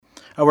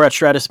We're at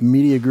Stratus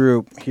Media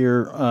Group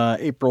here,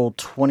 April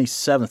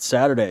 27th,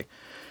 Saturday.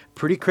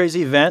 Pretty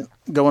crazy event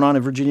going on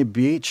in Virginia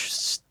Beach.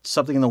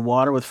 Something in the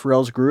water with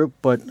Pharrell's group,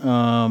 but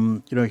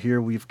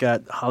here we've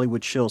got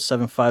Hollywood Chill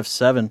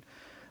 757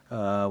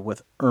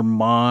 with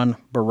Erman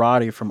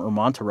Barati from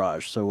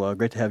Ermantourage. So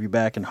great to have you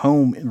back and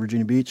home in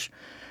Virginia Beach.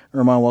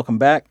 Erman, welcome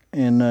back,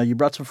 and you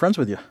brought some friends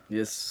with you.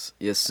 Yes,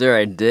 sir,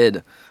 I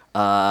did.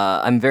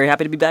 I'm very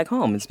happy to be back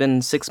home. It's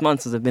been 6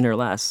 months since I've been here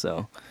last,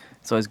 so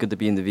it's always good to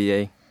be in the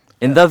VA.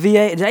 In the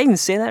VA? Did I even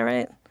say that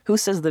right? Who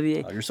says the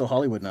VA? Oh, you're so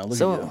Hollywood now.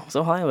 Look at you.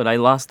 So Hollywood. I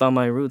lost all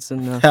my roots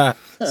in. See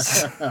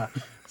that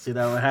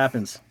what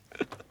happens.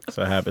 That's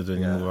what happens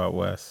when you move out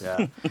west.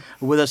 Yeah.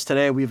 With us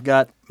today, we've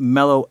got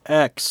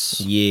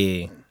MeLo-X.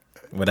 Yeah.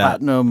 What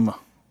up? Platinum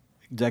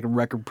executive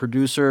record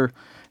producer,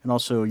 and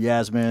also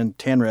Yasmin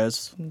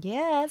Tanrez.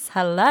 Yes,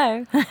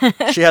 hello.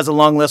 She has a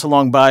long list, a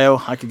long bio.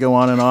 I could go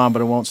on and on,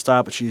 but it won't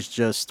stop. But she's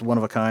just one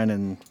of a kind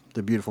and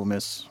the beautiful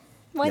Miss.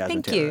 Well,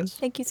 Yasmin thank you. Tanrez.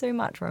 Thank you so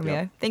much, Romeo.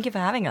 Yep. Thank you for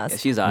having us. Yeah,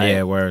 she's alright.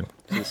 Yeah, word.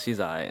 She's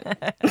alright.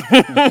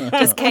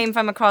 Just came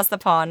from across the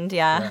pond,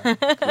 yeah.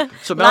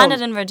 So Mel, Landed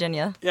in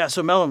Virginia. Yeah,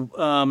 so Mel,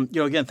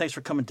 again, thanks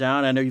for coming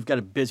down. I know you've got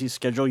a busy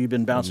schedule. You've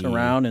been bouncing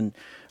around and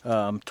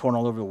touring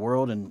all over the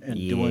world and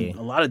doing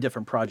a lot of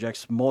different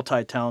projects,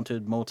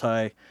 multi-talented,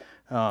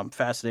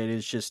 multi-faceted.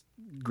 It's just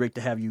great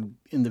to have you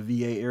in the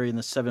VA area in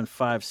the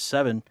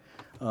 757.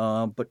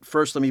 But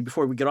first,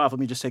 before we get off, let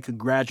me just say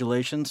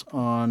congratulations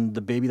on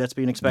the baby that's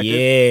being expected.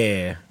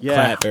 Yeah.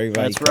 Clap,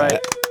 everybody. That's clap.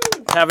 right.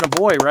 Having a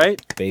boy,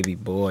 right? Baby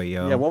boy,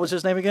 yo. Yeah, what was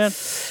his name again?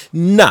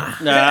 Nah.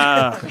 Catch You're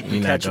not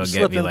him going to get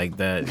slipping. me like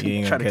that. You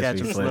ain't Try going to to catch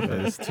catch me him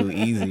slipping. It's too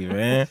easy,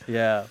 man.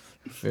 Yeah.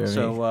 Feel me?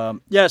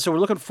 So we're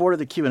looking forward to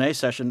the Q&A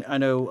session. I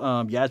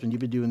know, Yasmin,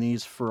 you've been doing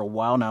these for a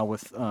while now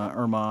with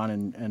Erman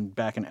and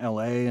back in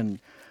L.A., and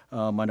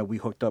I know we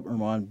hooked up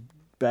Erman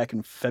back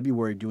in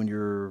February doing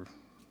your,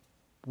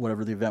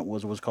 whatever the event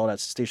was called at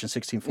Station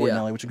 1640 in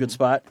L.A., which is a good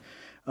spot.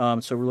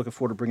 So we're looking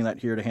forward to bringing that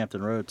here to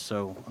Hampton Roads.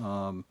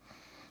 So,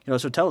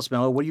 so tell us,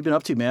 Melo, what have you been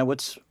up to, man?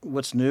 What's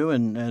new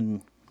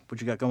and what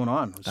you got going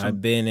on?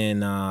 I've been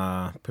in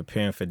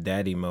preparing for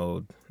daddy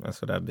mode.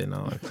 That's what I've been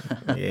on.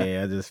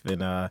 Yeah, I just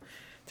been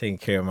taking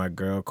care of my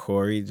girl,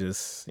 Corey,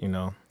 just,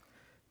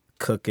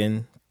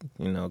 cooking,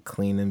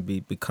 cleaning,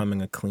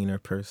 becoming a cleaner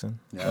person.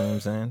 You know what I'm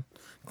saying?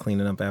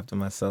 Cleaning up after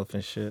myself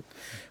and shit.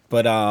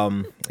 But,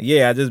 I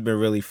just been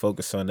really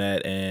focused on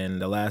that.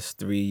 And the last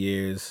 3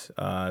 years,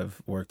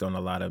 I've worked on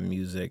a lot of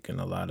music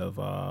and a lot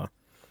of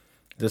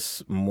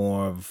just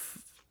more of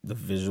the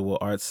visual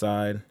art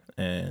side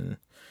and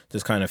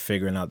just kind of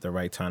figuring out the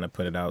right time to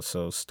put it out.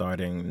 So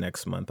starting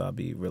next month, I'll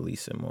be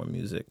releasing more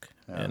music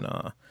and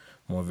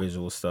more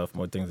visual stuff,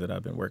 more things that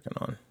I've been working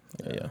on.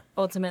 Yeah.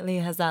 Ultimately,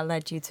 has that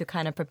led you to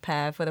kind of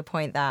prepare for the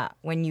point that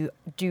when you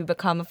do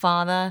become a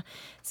father,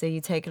 so you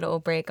take a little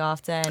break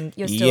after and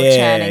you're still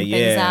churning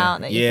things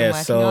out that you've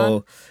been working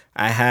on?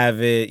 I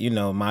have it,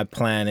 my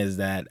plan is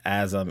that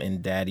as I'm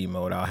in daddy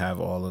mode, I'll have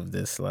all of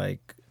this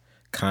like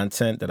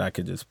content that I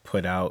could just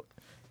put out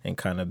and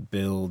kind of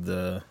build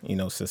the,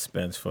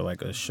 suspense for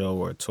like a show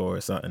or a tour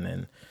or something.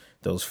 And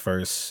those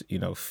first,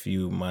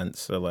 few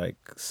months or like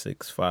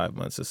 5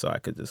 months or so, I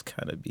could just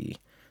kind of be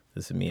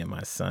just me and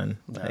my son.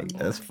 Like,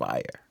 that's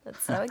fire.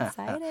 That's so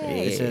exciting.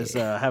 It says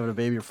having a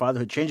baby or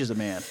fatherhood changes a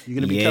man. You're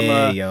going to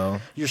become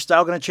your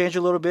style going to change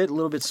a little bit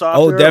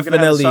softer? Oh, definitely.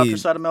 Gonna have the softer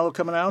side of Melo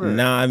coming out? Or?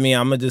 Nah, I'm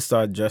going to just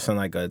start dressing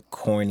like a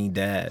corny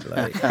dad.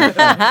 Like,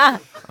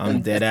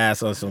 I'm dead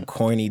ass on some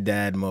corny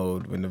dad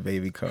mode when the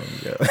baby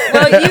comes. Yo.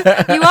 Well,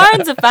 you are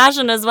into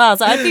fashion as well,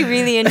 so I'd be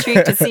really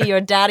intrigued to see your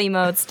daddy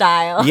mode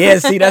style. Yeah,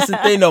 see, that's the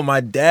thing though.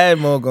 My dad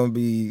mode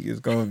is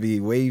gonna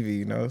be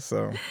wavy,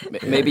 so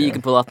Maybe you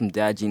can pull off some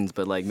dad jeans,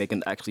 but like make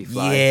them actually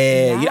fly.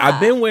 Yeah, I've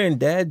been wearing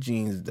dad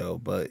jeans though,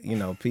 but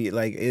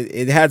like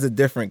it has a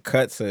different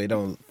cut, so it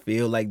don't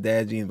feel like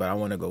dad jeans. But I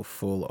want to go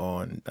full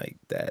on like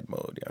dad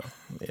mode,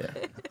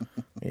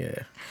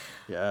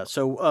 Yeah.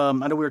 So I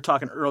know we were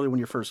talking earlier when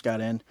you first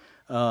got in.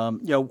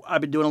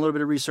 I've been doing a little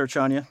bit of research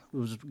on you. It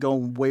was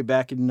going way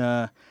back in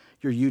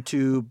your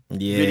YouTube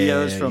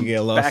videos from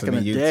back in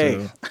the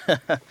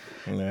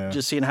day.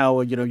 Just seeing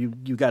how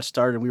you got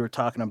started. And we were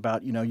talking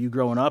about you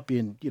growing up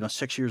being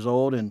 6 years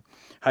old and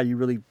how you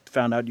really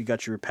found out you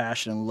got your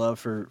passion and love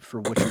for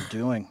what you're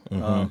doing.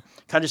 Kind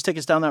of just take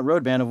us down that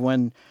road, man, of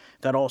when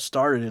that all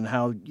started and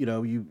how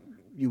you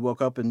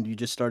woke up and you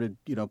just started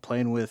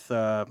playing with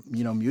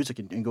music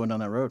and going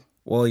down that road.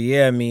 Well,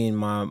 yeah, I mean,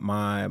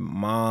 my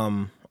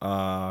mom,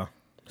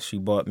 she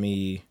bought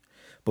me,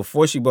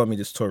 before she bought me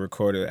this toy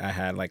recorder, I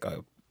had like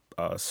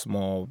a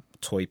small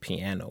toy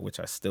piano, which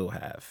I still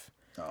have.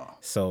 Oh.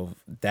 So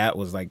that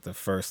was like the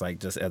first, like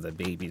just as a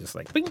baby, just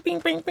like bing, bing,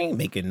 bing, bing,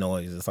 making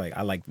noise. It's like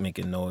I liked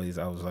making noise.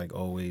 I was like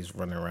always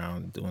running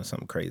around doing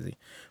something crazy,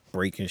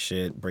 breaking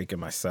shit, breaking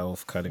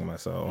myself, cutting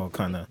myself, all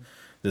kind of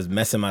just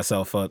messing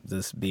myself up,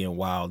 just being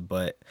wild.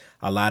 But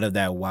a lot of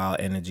that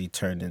wild energy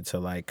turned into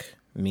like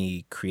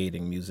me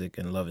creating music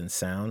and loving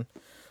sound.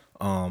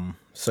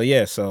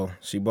 So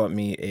she bought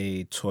me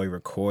a toy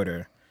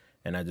recorder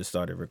and I just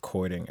started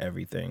recording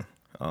everything.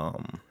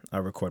 I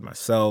record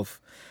myself.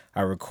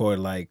 I record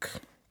like,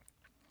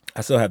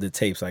 I still have the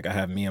tapes. Like I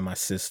have me and my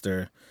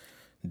sister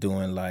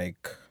doing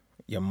like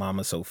your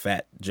mama so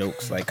fat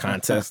jokes, like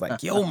contests,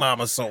 like yo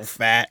mama so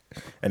fat,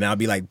 and I'll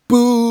be like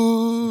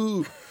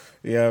boo.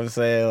 You know what I'm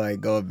saying?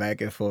 Like going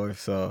back and forth.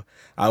 So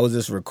I was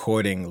just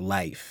recording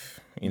life,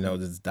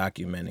 just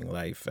documenting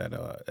life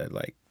at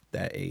like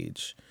that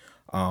age.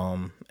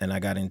 And I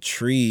got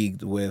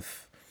intrigued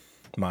with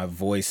my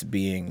voice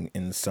being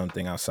in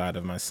something outside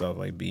of myself,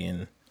 like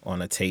being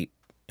on a tape,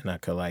 and I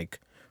could like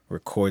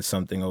record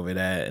something over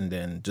that, and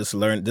then just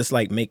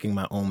like making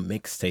my own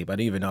mixtape. I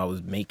didn't even know I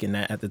was making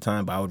that at the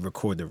time, but I would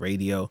record the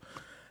radio.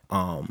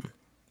 And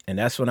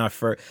that's when I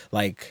first,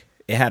 like,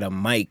 it had a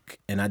mic,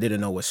 and I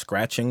didn't know what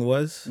scratching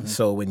was. Mm-hmm.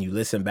 So when you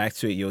listen back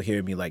to it, you'll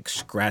hear me like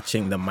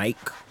scratching the mic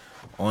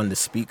on the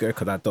speaker,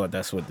 because I thought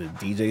that's what the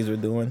DJs were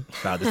doing.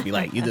 So I'll just be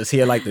like, you just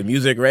hear like the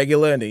music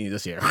regular, and then you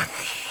just hear.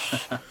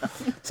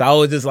 So I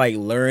was just like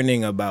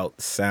learning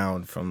about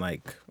sound from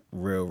like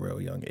real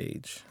young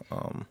age.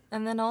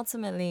 And then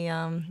ultimately,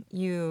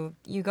 you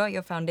got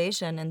your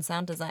foundation in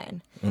sound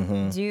design.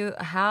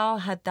 Mm-hmm. How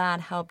had that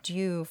helped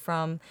you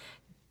from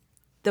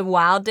the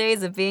wild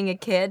days of being a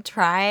kid,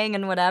 trying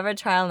and whatever,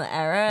 trial and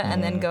error,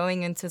 and then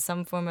going into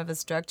some form of a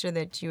structure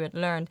that you had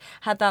learned?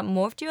 Had that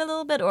morphed you a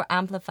little bit or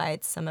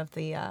amplified some of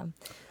the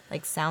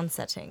like sound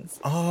settings?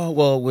 Oh,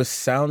 well, with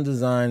sound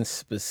design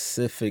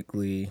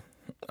specifically,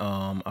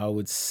 I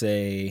would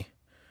say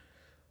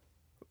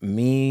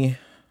me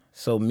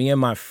and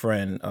my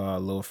friend,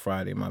 Lil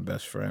Friday, my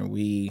best friend,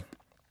 we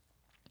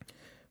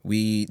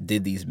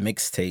did these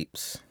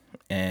mixtapes,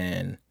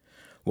 and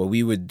what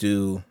we would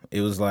do,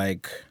 it was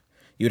like,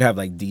 you'd have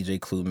like DJ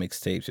Clue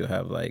mixtapes, you'll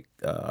have like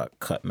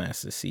Cut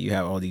Master C, you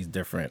have all these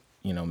different,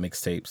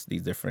 mixtapes,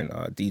 these different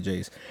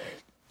DJs,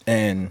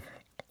 and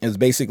it was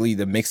basically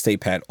the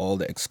mixtape had all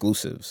the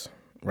exclusives,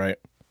 right?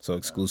 So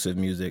exclusive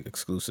music,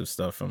 exclusive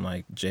stuff from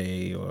like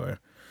Jay or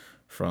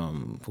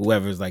from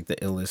whoever's like the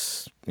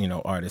illest,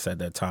 artist at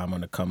that time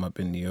on the come up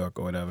in New York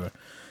or whatever.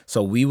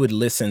 So we would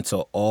listen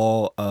to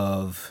all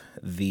of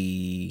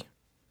the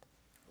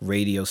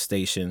radio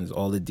stations.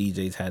 All the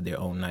DJs had their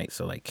own night.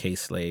 So like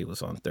K-Slade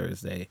was on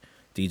Thursday,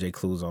 DJ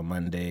Clue's on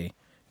Monday,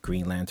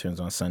 Green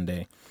Lanterns on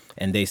Sunday.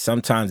 And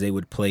sometimes they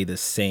would play the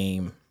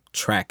same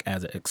track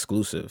as an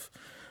exclusive.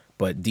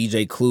 But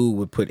DJ Clue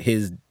would put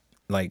his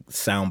like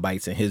sound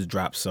bites and his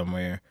drops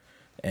somewhere,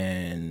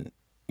 and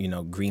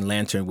Green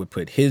Lantern would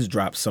put his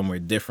drops somewhere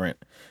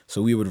different.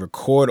 So we would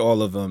record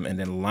all of them and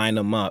then line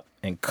them up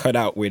and cut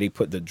out where they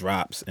put the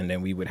drops, and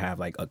then we would have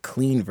like a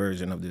clean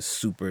version of this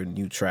super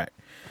new track.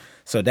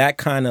 So that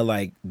kind of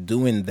like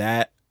doing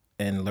that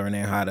and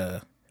learning how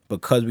to,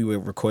 because we were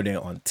recording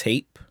it on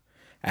tape,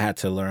 I had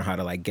to learn how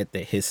to like get the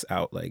hiss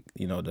out, like,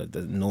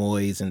 the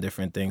noise and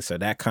different things. So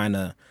that kind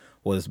of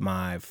was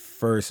my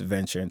first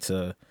venture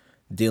into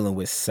dealing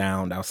with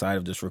sound outside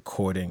of just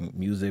recording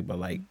music, but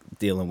like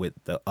dealing with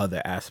the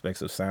other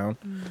aspects of sound.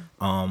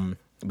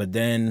 But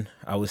then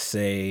I would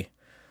say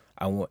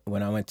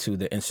when I went to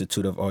the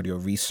Institute of Audio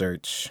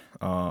Research,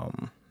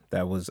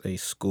 that was a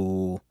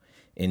school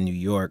in New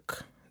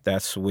York.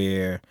 That's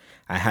where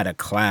I had a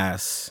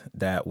class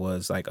that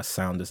was like a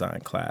sound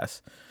design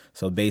class.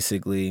 So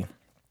basically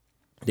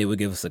they would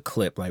give us a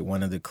clip. Like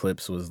one of the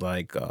clips was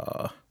like,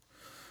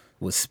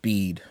 was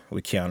Speed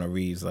with Keanu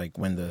Reeves. Like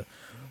when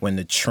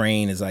the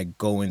train is like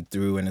going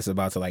through and it's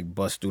about to like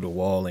bust through the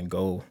wall and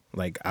go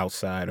like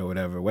outside or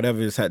whatever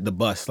is the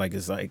bus, like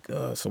it's like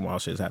some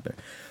wild shit's happening.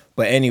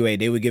 But anyway,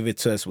 they would give it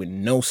to us with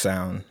no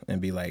sound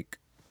and be like,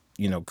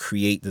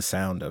 create the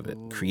sound of it,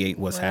 create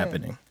what's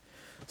happening.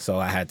 So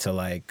I had to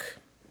like,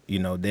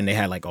 then they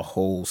had like a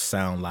whole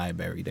sound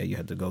library that you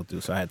had to go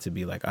through. So I had to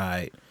be like, all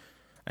right,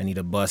 I need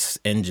a bus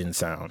engine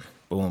sound.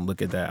 Boom,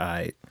 look at that. All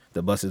right,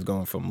 the bus is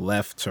going from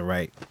left to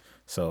right.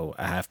 So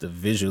I have to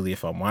visually,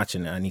 if I'm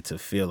watching it, I need to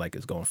feel like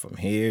it's going from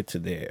here to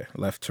there,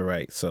 left to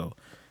right. So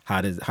how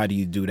do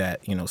you do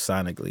that,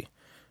 sonically?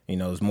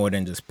 It's more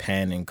than just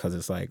panning, because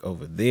it's like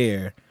over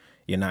there,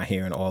 you're not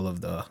hearing all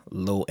of the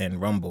low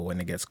end rumble. When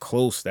it gets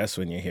close, that's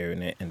when you're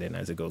hearing it. And then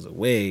as it goes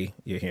away,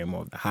 you're hearing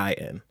more of the high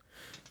end.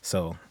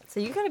 So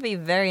you got to be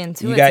very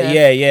intuitive.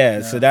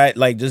 Yeah. So that,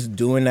 like, just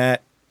doing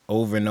that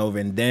over and over,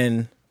 and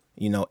then,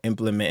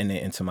 implementing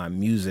it into my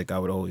music, I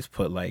would always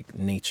put like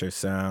nature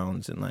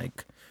sounds and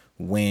like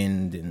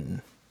wind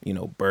and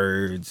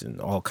birds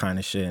and all kind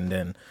of shit, and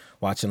then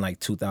watching like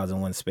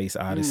 2001 Space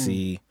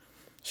Odyssey,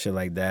 shit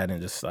like that,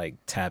 and just like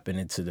tapping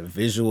into the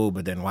visual,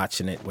 but then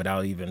watching it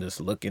without even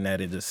just looking at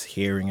it, just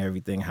hearing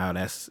everything, how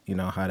that's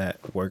how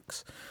that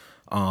works.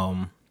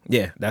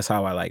 That's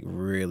how I like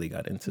really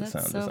got into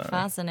sound design. That's so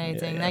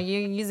fascinating. Like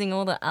you're using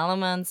all the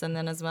elements and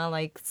then as well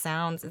like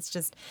sounds.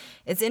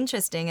 It's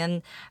interesting.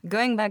 And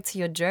going back to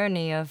your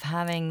journey of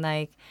having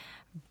like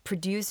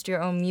produced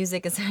your own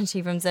music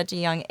essentially from such a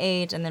young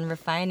age and then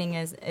refining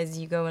as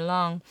you go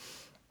along,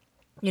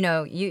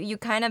 you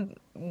kind of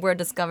were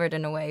discovered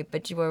in a way,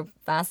 but you were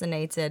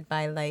fascinated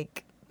by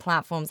like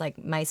platforms like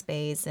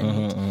MySpace,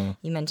 and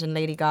you mentioned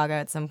Lady Gaga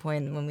at some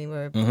point when we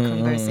were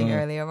conversing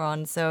earlier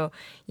on. So,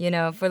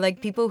 for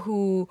like people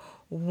who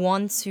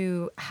want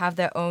to have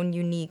their own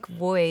unique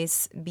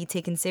voice be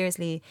taken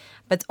seriously,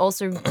 but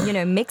also,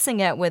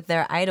 mixing it with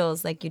their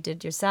idols like you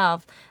did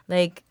yourself,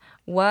 like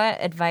what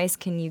advice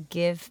can you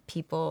give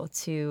people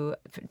to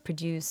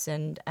produce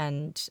and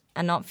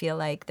not feel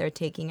like they're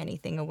taking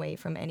anything away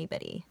from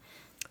anybody?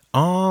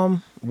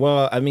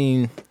 Well, I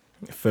mean,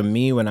 for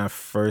me, when I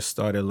first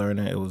started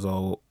learning, it was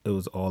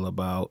all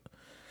about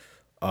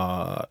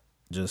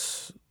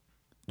just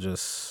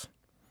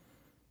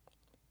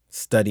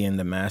studying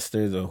the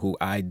masters, or who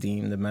I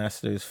deemed the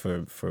masters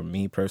for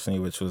me personally,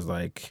 which was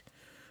like,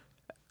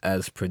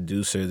 as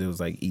producers, it was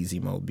like Easy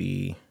Mo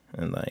B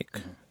and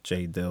like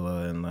Jay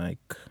Dilla, and like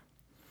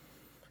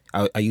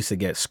I used to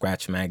get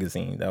Scratch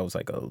Magazine. That was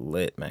like a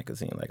lit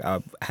magazine. Like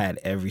I had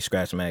every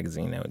Scratch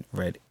Magazine. I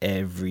read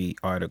every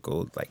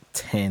article like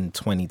 10,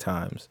 20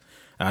 times.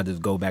 I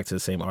just go back to the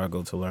same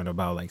article to learn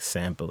about like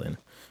sampling,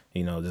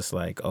 just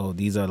like, oh,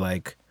 these are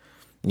like,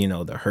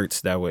 the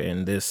hertz that were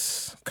in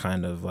this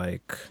kind of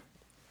like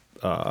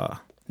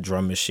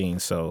drum machine.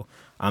 So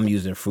I'm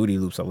using Fruity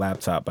Loops, a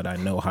laptop, but I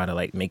know how to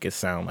like make it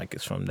sound like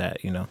it's from that,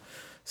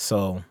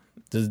 So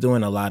just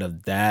doing a lot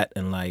of that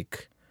and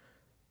like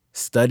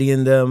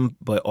studying them,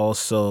 but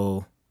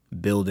also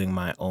building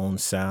my own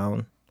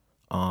sound,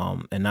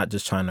 and not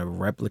just trying to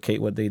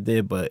replicate what they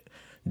did, but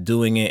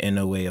doing it in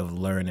a way of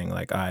learning.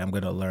 Like, I'm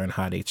going to learn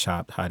how they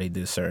chopped, how they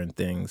did certain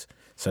things,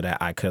 so that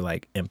I could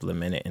like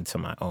implement it into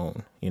my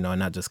own, and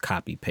not just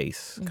copy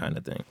paste kind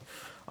of thing.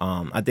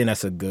 I think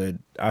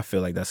I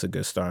feel like that's a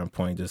good starting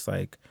point. Just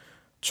like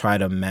try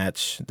to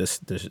match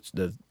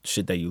the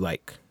shit that you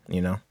like,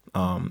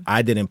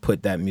 I didn't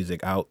put that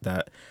music out.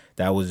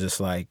 That was just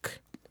like,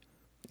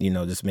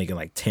 just making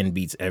like 10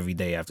 beats every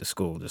day after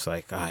school. Just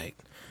like, all right,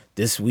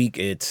 this week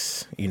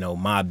it's,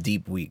 Mobb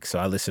Deep week. So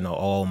I listen to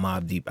all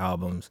Mobb Deep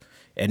albums.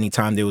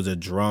 Anytime there was a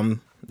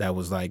drum that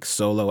was like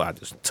solo, I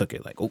just took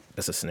it like, oh,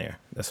 that's a snare.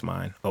 That's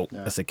mine. Oh,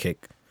 that's a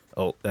kick.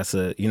 Oh, that's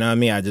a, you know what I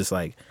mean? I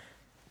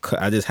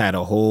just had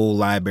a whole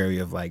library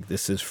of like,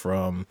 this is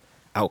from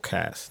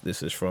Outkast.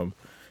 This is from,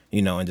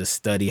 and just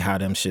study how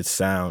them shit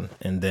sound.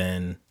 And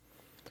then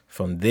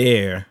from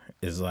there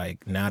is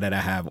like, now that I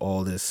have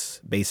all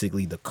this,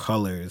 basically the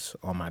colors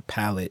on my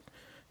palette,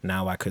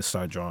 now I could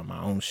start drawing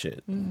my own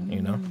shit, So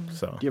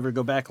do you ever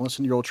go back and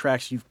listen to your old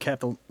tracks you've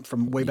kept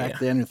from way back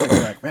then and think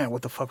like, man,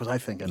 what the fuck was I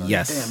thinking? Or,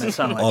 yes. Damn, that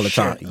sounded like all the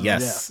shit. time.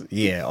 Yes.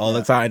 Yeah, all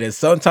the time. And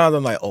sometimes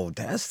I'm like, oh,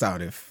 that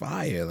sounded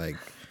fire. Like,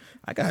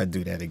 I gotta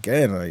do that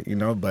again, like,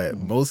 but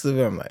most of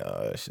it I'm like,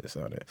 oh, that shit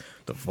sounded,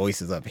 the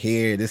voice is up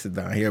here, this is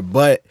down here.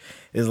 But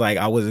it's like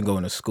I wasn't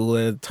going to school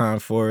at the time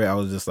for it. I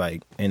was just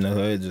like in the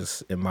hood,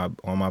 just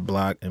on my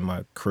block, in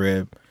my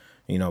crib,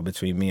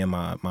 between me and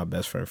my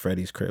best friend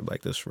Freddie's crib,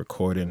 like just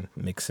recording,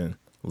 mixing,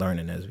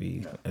 learning as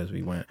we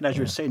went. And as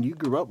you were saying, you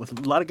grew up with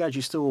a lot of guys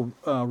you still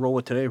roll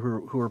with today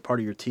who are part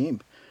of your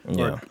team.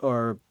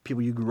 Or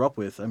people you grew up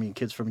with. I mean,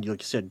 kids from,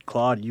 like you said,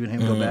 Claude, you and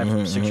him go back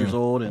from 6 years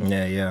old. And,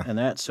 and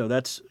that. So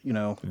that's,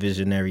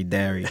 Visionary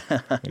Derry,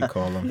 you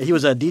call him. He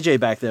was a DJ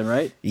back then,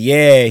 right?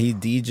 Yeah, he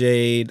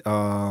DJ'd.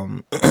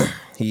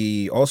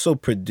 He also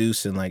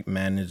produced and, like,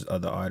 managed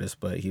other artists,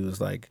 but he was,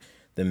 like,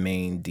 the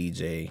main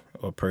DJ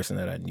or person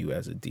that I knew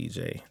as a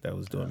DJ that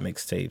was doing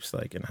mixtapes,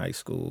 like, in high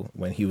school,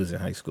 when he was in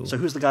high school. So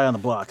who's the guy on the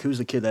block? Who's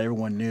the kid that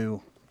everyone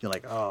knew? You're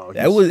like, oh,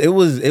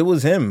 it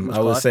was him. I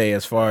would say,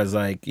 as far as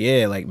like,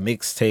 like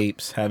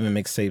mixtapes, having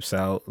mixtapes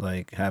out,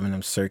 like having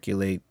them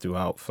circulate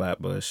throughout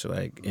Flatbush,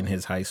 like in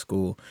his high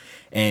school.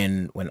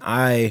 And when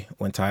I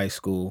went to high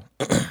school,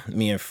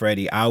 me and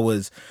Freddie, I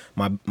was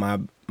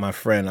my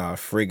friend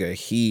Frigga.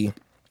 He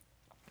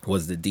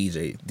was the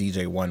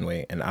DJ one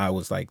way, and I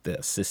was like the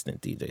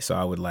assistant DJ. So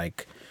I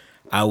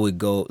would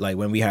go, like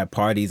when we had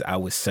parties, I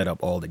would set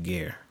up all the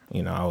gear.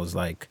 I was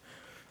like,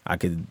 I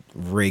could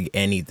rig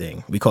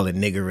anything. We call it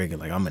nigger rigging.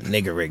 Like, I'm a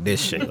nigger rig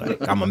this shit. Like,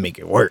 I'm gonna make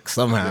it work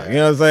somehow. You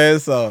know what I'm saying?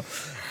 So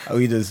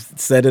we just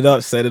set it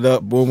up,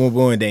 boom, boom,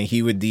 boom. And then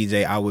he would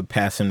DJ. I would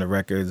pass him the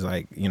records.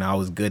 Like, I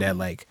was good at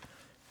like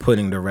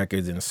putting the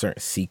records in a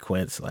certain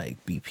sequence,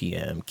 like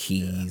BPM,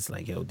 keys.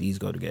 Like, yo, these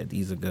go together.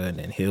 These are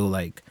good. And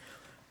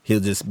he'll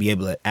just be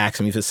able to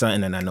ask me for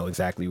something, and I know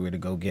exactly where to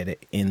go get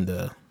it in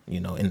the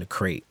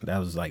crate. That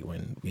was like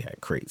when we had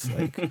crates,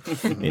 like,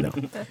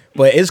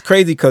 But it's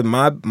crazy because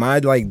my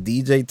like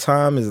DJ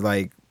time is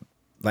like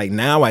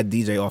now I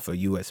DJ off a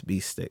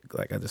USB stick.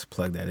 Like I just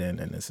plug that in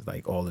and it's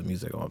like all the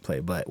music I want to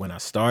play. But when I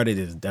started,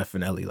 it's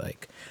definitely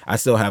like I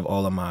still have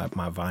all of my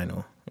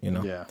vinyl,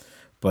 Yeah.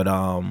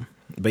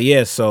 But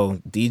yeah,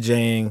 so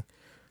DJing,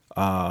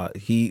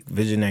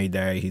 Visionary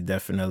Derry, he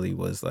definitely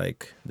was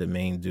like the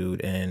main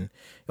dude, and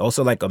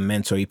also like a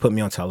mentor. He put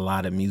me onto a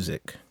lot of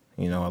music.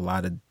 A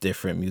lot of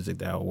different music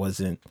that I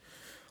wasn't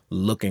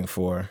looking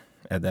for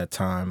at that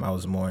time. I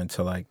was more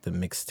into like the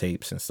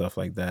mixtapes and stuff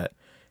like that.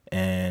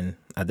 And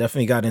I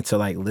definitely got into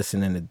like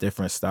listening to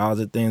different styles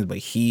of things, but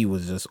he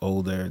was just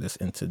older, just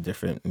into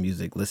different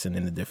music,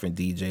 listening to different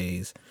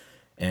DJs.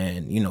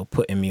 and,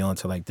 putting me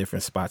onto like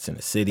different spots in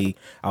the city.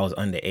 I was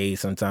underage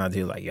sometimes.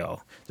 He was like,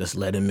 yo, just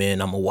let him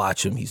in. I'm going to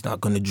watch him. He's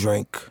not going to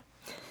drink.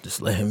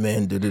 Just let him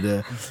in.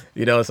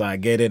 So I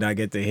get it. I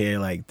get to hear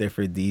like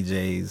different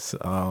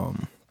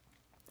DJs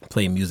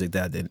play music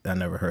that I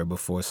never heard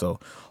before. So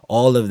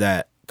all of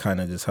that kind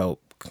of just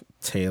helped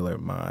tailor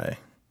my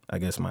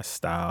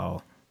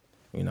style,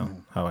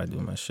 how I do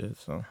my shit.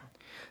 So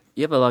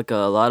you have there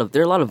are a lot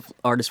of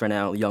artists right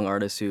now, young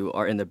artists who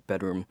are in their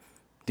bedroom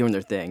doing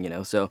their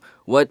thing, So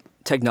what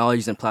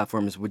technologies and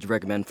platforms would you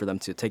recommend for them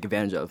to take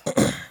advantage of?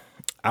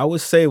 I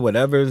would say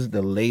whatever's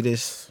the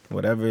latest,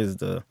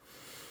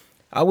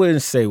 I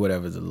wouldn't say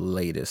whatever's the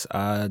latest.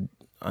 I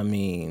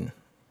mean,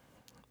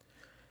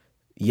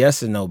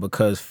 yes and no,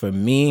 because for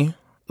me,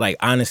 like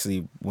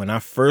honestly, when I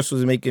first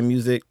was making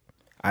music,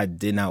 I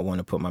did not want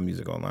to put my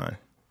music online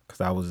because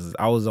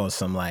I was on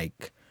some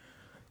like,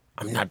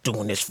 I'm not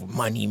doing this for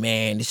money,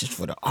 man. This is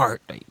for the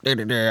art. Like, I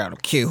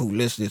don't care who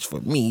listens for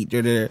me.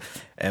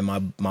 And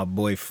my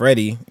boy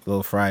Freddie,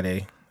 Lil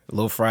Friday,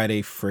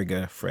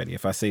 Frigga, Freddie.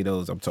 If I say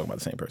those, I'm talking about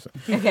the same person.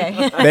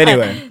 Okay. But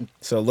anyway,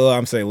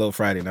 I'm saying Lil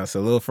Friday now. So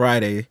Lil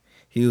Friday,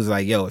 he was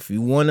like, yo, if you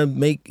want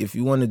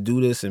to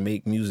do this and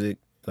make music,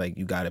 like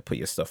you got to put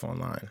your stuff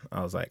online.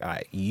 I was like, all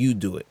right, you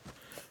do it.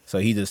 So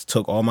he just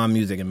took all my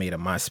music and made a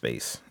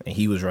MySpace, and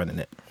he was running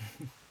it.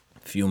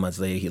 A few months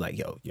later, he like,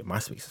 yo, your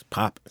MySpace is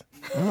popping.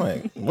 I'm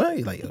like, what?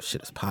 He's like, yo,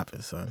 shit is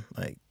popping, son.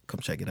 Like, come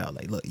check it out.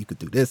 Like, look, you could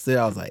do this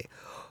there. I was like,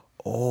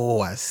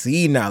 oh, I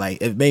see now. Like,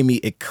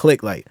 it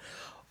clicked. Like,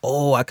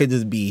 oh, I could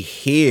just be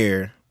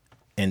here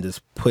and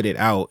just put it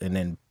out, and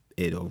then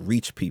it'll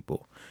reach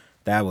people.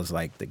 That was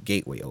like the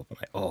gateway open.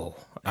 Like, oh, all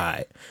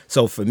right.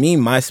 So for me,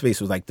 MySpace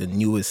was like the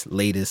newest,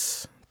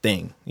 latest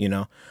thing,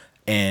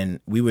 And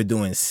we were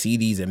doing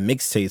CDs and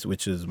mixtapes,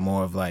 which was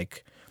more of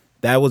like,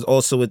 that was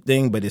also a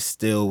thing, but it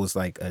still was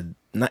like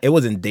it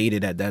wasn't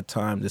dated at that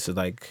time. This is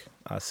like,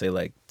 I'll say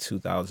like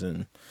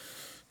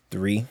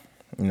 2003,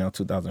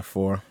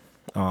 2004.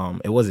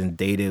 It wasn't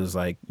dated. It was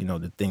like,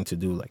 the thing to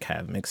do, like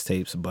have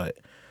mixtapes, but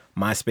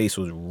MySpace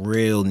was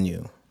real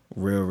new.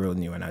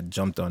 And I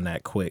jumped on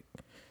that quick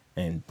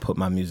and put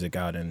my music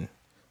out and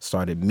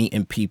started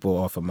meeting people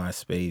off of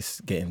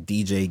MySpace, getting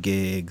DJ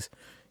gigs,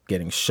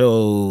 getting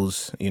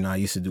shows. I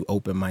used to do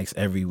open mics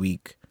every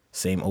week.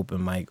 Same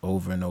open mic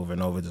over and over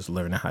and over, just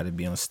learning how to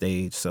be on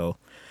stage. So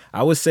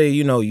I would say,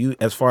 you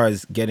as far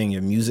as getting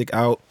your music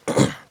out,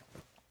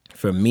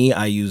 for me,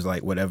 I use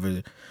like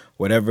whatever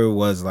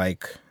was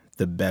like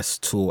the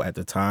best tool at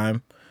the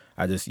time.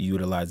 I just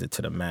utilized it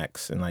to the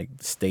max and like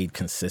stayed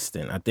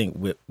consistent. I think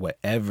with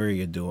whatever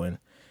you're doing,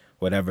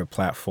 whatever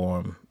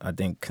platform, I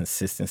think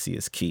consistency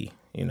is key.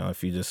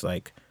 If you just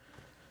like,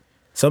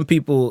 some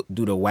people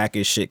do the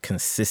wackest shit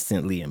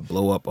consistently and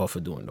blow up off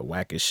of doing the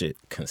wackest shit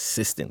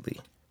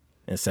consistently.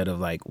 Instead of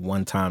like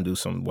one time do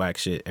some whack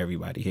shit,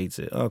 everybody hates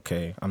it.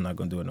 Okay, I'm not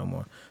gonna do it no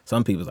more.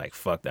 Some people's like,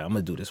 fuck that, I'm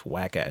gonna do this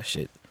whack ass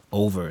shit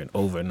over and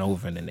over and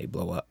over, and then they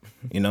blow up.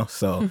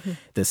 So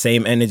the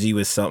same energy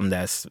with something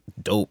that's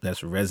dope,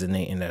 that's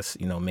resonating, that's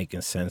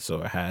making sense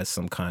or has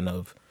some kind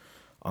of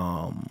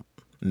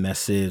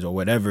message or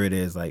whatever it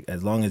is. Like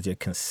as long as you're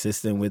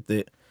consistent with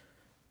it,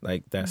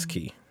 like that's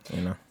key.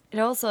 It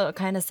also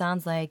kind of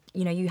sounds like,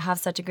 you have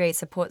such a great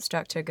support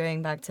structure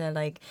going back to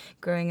like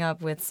growing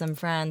up with some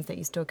friends that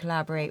you still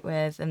collaborate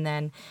with, and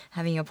then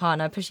having your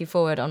partner push you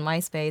forward on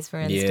MySpace, for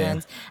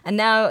instance. Yeah. And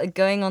now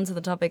going on to the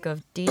topic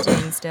of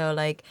DJing still,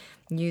 like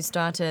you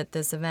started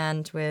this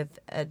event with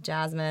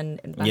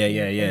Jasmine in New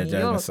Jasmine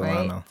York,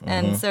 Solano. Right?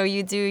 And so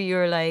you do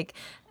your like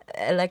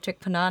Electric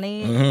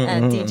Panani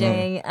and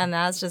DJing, and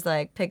that's just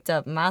like picked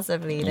up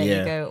massively that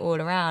you go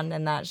all around,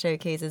 and that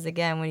showcases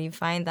again when you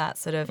find that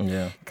sort of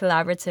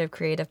collaborative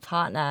creative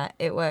partner,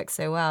 it works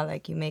so well,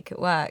 like you make it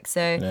work.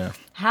 So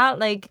how,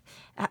 like,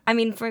 I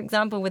mean, for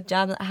example, with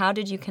Jasmine, how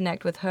did you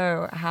connect with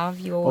her? Or how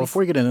have you always... Well,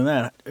 before you get into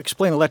that,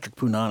 explain Electric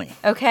Punani.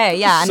 Okay,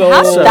 yeah, and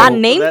how did that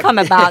name come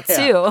about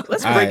too?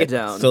 Let's break it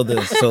down. So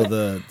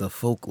the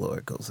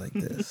folklore goes like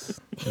this.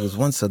 It was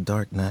once a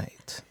dark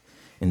night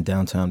in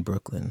downtown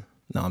Brooklyn.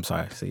 No, I'm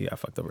sorry. See, I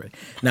fucked up already.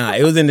 Nah,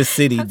 it was in the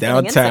city,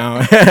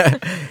 downtown.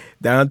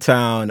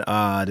 Downtown,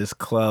 this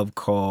club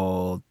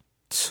called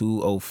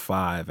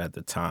 205 at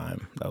the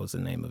time. That was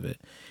the name of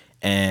it.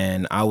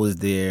 And I was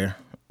there,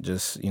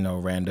 just,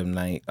 random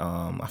night.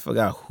 I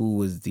forgot who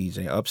was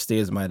DJing.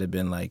 Upstairs might have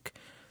been like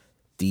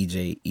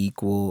DJ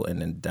Equal, and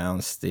then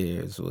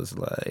downstairs was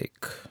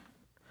like...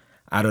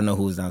 I don't know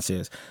who was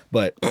downstairs.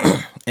 But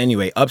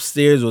anyway,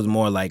 upstairs was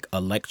more like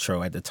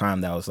electro. At the time,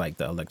 that was like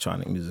the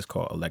electronic music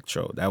called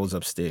electro. That was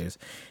upstairs.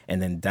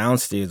 And then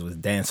downstairs was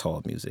dance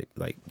hall music,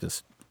 like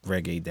just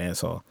reggae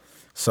dance hall.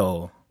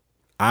 So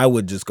I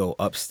would just go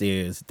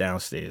upstairs,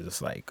 downstairs,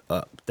 just like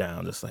up,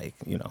 down, just like,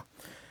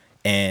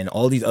 And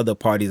all these other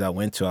parties I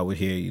went to, I would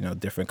hear,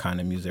 different kind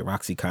of music.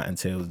 Roxy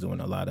Cottontail was doing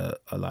a lot of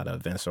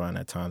events around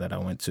that time that I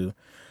went to.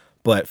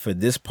 But for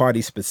this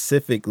party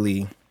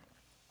specifically...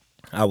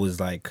 I was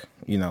like,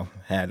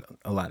 had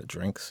a lot of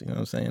drinks, you know what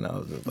I'm saying? I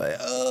was just like,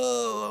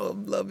 oh,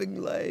 I'm loving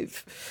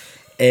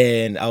life.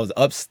 And I was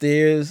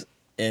upstairs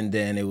and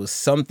then it was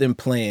something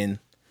playing,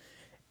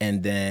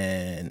 and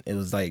then it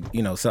was like,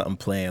 something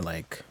playing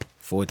like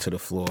Forward to the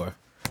Floor.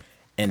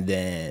 And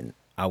then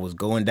I was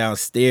going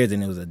downstairs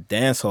and it was a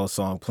dancehall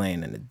song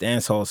playing, and the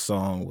dancehall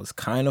song was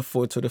kind of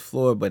Forward to the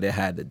Floor, but it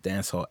had the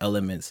dancehall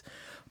elements.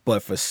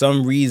 But for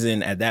some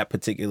reason at that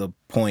particular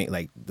point,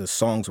 like the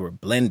songs were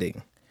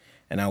blending,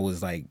 and I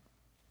was like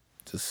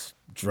just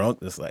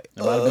drunk, just like,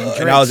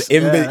 and I was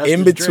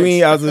in between.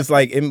 Drinks. I was just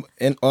like in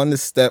on the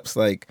steps,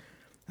 like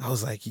I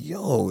was like,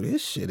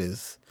 this shit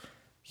is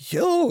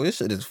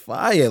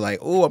fire. Like,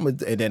 and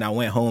then I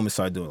went home and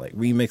started doing like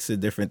remixes,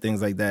 different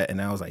things like that.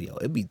 And I was like,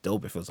 it'd be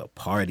dope if it was a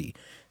party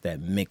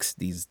that mixed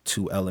these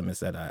two elements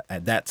that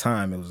at that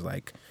time, it was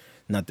like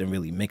nothing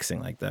really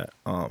mixing like that.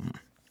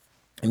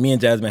 And me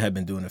and Jasmine had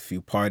been doing a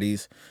few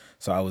parties.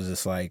 So I was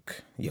just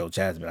like,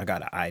 Jasmine, I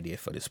got an idea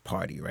for this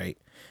party, right?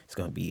 It's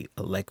going to be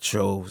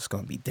electro. It's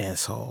going to be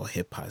dancehall,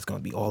 hip hop. It's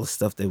going to be all the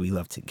stuff that we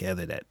love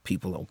together that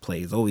people don't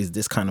play. It's always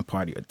this kind of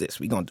party or this.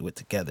 We're going to do it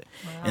together.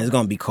 Wow. And it's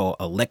going to be called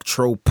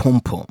Electro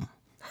Pum Pum.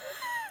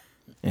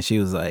 And she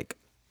was like,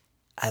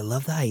 I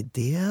love the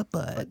idea,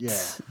 but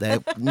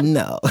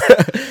no.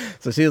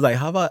 So she was like,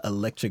 how about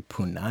Electric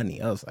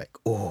Punani? I was like,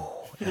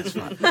 that's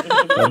fine.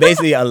 But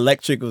basically,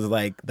 electric was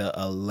like the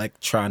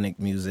electronic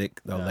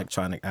music, the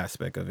electronic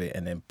aspect of it.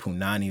 And then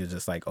Punani was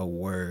just like a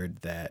word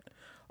that,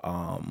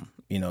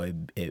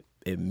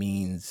 it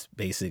means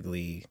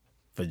basically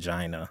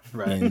vagina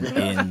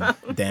in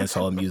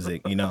dancehall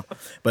music,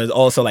 But it's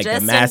also like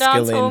just the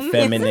masculine,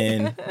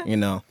 feminine,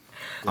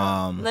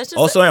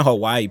 Also in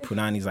Hawaii,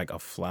 Punani is like a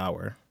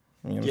flower.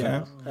 You know what I'm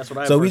saying? That's what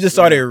I. So we just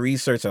started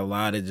research a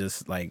lot of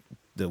just like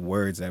the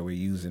words that we're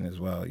using as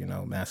well,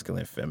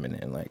 masculine,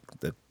 feminine, like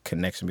the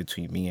connection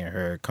between me and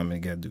her coming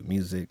together to do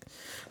music.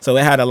 So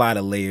it had a lot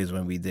of layers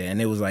when we did,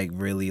 and it was like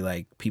really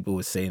like people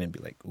would say it and be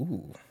like,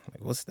 "Ooh,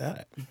 like what's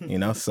that?"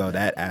 So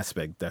that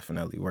aspect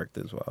definitely worked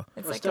as well.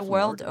 It's like a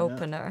world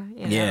opener.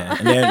 Yeah,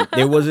 and then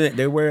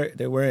there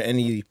weren't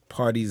any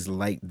parties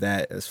like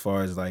that as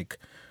far as like,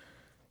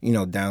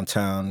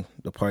 downtown,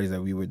 the parties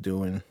that we were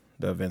doing,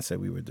 the events that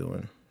we were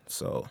doing.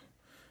 So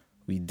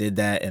we did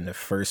that, and the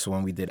first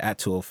one we did at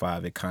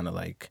 205, it kind of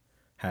like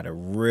had a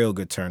real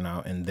good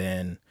turnout. And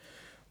then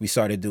we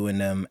started doing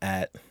them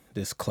at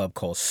this club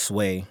called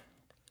Sway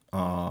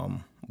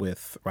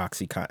with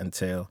Roxy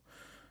Cottontail.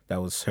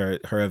 That was her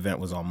event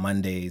was on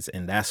Mondays,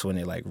 and that's when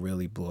it like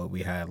really blew up.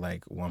 We had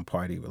like one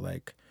party with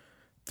like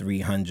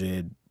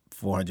 300,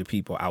 400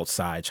 people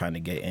outside trying to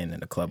get in,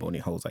 and the club only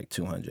holds like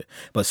 200.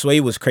 But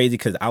Sway was crazy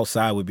because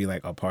outside would be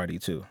like a party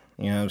too.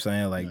 You know what I'm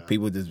saying? Like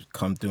people just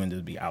come through and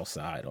just be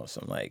outside or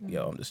something like,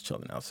 I'm just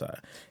chilling outside.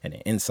 And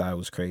the inside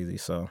was crazy.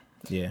 So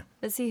yeah.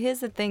 But see,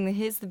 here's the thing.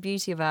 Here's the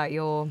beauty about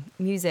your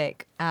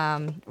music,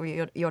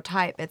 or your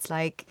type. It's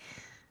like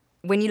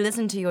when you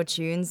listen to your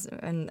tunes,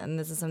 and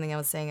this is something I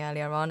was saying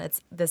earlier on,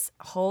 it's this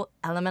whole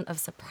element of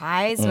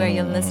surprise where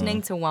you're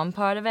listening to one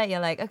part of it,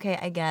 you're like, okay,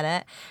 I get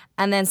it.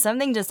 And then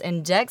something just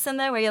injects in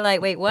there where you're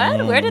like, wait,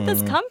 what? Where did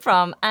this come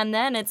from? And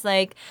then it's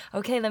like,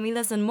 okay, let me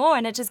listen more.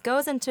 And it just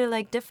goes into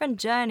like different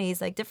journeys,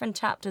 like different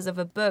chapters of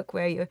a book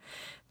where you're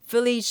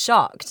fully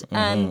shocked.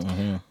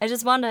 And I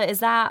just wonder, is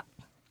that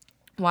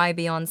why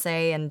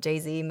Beyonce and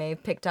Jay-Z may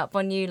have picked up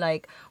on you?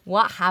 Like,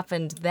 what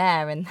happened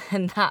there in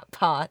that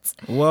part?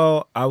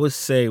 Well, I would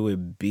say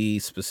with B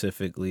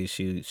specifically,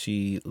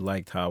 she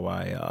liked how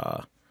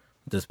I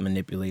just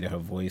manipulated her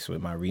voice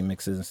with my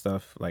remixes and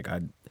stuff. Like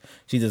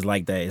she just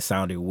liked that it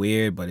sounded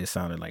weird, but it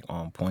sounded like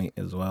on point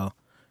as well.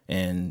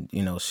 And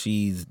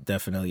she's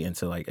definitely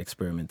into like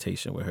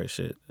experimentation with her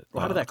shit.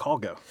 Well, how did that call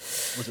go?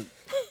 Was it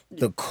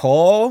the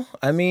call?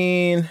 I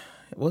mean,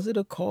 was it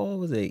a call?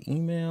 Was it an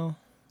email?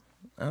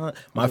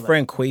 My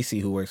friend Kwesi,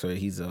 who works with,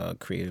 he's a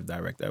creative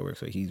director that works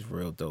with, he's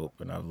real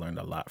dope, and I've learned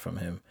a lot from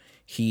him.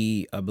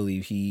 I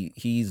believe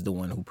he's the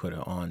one who put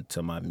it on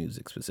to my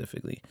music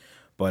specifically.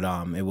 But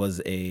it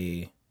was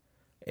a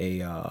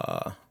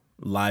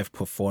live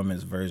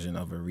performance version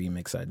of a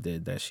remix I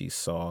did that she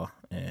saw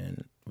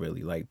and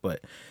really liked.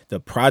 But the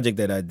project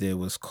that I did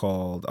was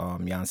called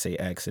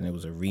MeLo-X, and it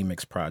was a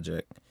remix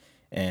project.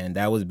 And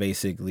that was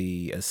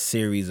basically a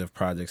series of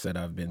projects that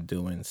I've been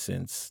doing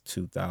since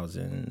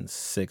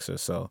 2006 or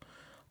so.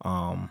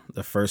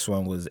 The first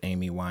one was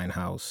Amy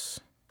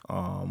Winehouse,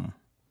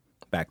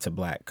 Back to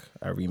Black.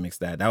 I remixed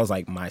that. That was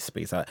like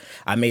MySpace.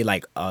 I made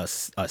like a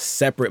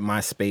separate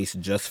MySpace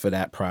just for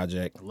that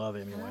project. Love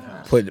Amy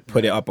Winehouse.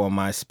 Put it up on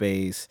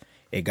MySpace.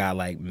 It got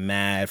like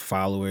mad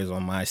followers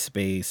on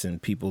MySpace and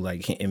people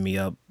like hitting me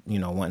up,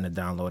 wanting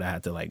to download. I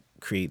had to like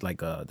create like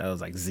that was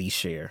like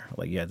Z-Share.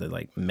 Like you had to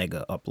like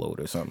mega upload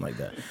or something like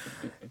that.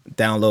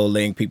 Download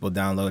link, people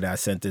download it. I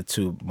sent it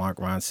to Mark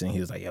Ronson.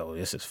 He was like, yo,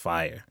 this is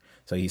fire.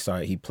 So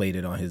he played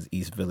it on his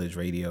East Village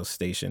radio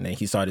station. And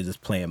he started just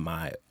playing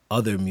my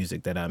other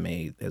music that I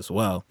made as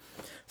well.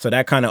 So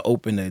that kind of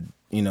opened it,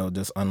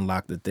 just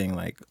unlocked the thing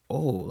like,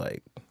 oh,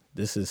 like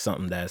this is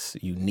something that's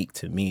unique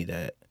to me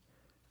that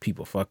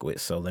people fuck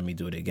with, so let me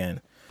do it again.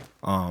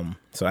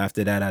 So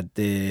after that I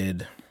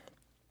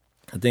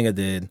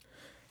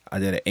I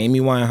did an Amy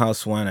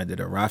Winehouse one. I did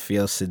a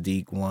Raphael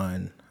Sadiq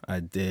one. I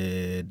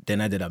did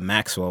a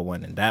Maxwell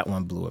one, and that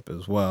one blew up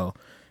as well.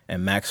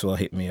 And Maxwell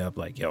hit me up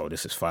like, yo,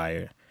 this is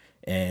fire.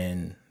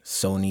 And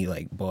Sony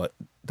like bought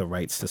the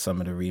rights to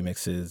some of the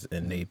remixes,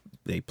 and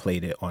they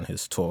played it on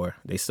his tour.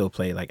 They still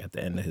play like at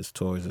the end of his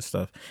tours and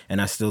stuff.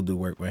 And I still do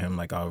work with him,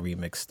 like I'll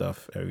remix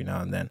stuff every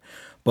now and then.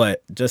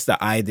 But just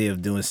the idea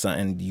of doing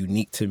something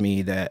unique to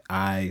me that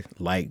I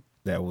like,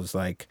 that was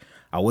like,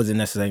 I wasn't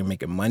necessarily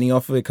making money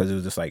off of it because it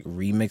was just like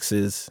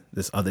remixes,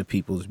 this other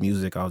people's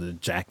music. I was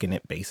just jacking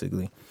it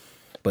basically.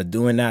 But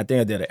doing that, I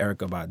think I did an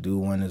Erykah Badu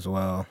one as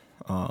well.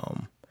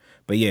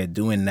 But yeah,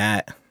 doing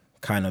that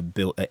kind of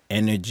built an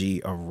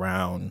energy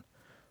around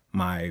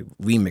my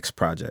remix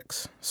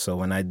projects. So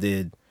when I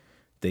did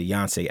the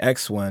Beyonce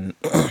X one,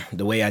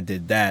 the way I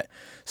did that,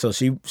 so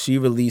she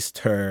released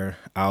her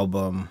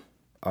album,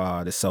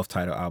 the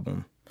self-titled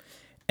album,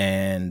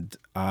 and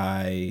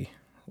I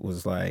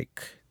was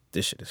like,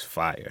 this shit is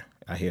fire.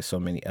 I hear so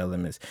many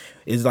elements.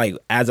 It's like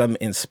as I'm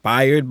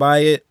inspired by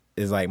it,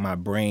 it's like my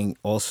brain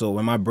also,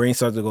 when my brain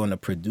starts to go into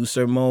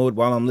producer mode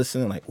while I'm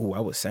listening, like, ooh, I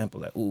would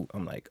sample that. Ooh,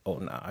 I'm like, oh,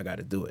 nah, I got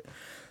to do it.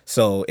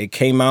 So it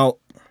came out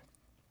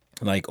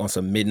like on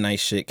some midnight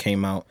shit,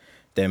 came out.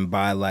 Then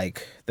by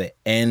like the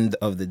end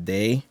of the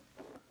day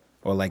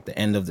or like the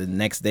end of the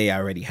next day, I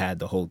already had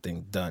the whole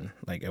thing done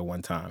like at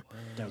one time.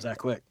 That was that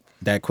quick.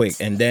 That quick.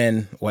 And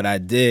then what I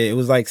did, it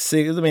was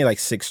maybe like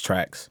 6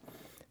 tracks.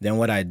 Then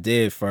what I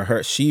did for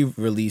her, she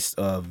released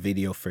a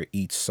video for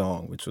each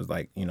song, which was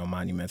like, you know,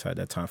 monumental at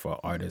that time for an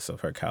artist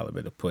of her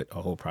caliber to put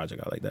a whole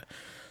project out like that.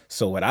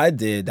 So what I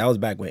did, that was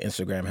back when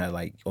Instagram had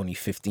like only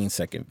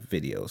 15-second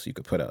videos you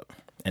could put up.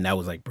 And that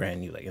was like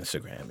brand new, like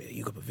Instagram,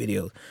 you could put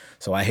videos.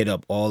 So I hit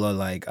up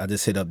I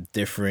just hit up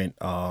different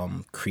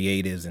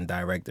creatives and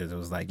directors. It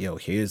was like, yo,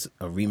 here's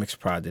a remix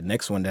project, the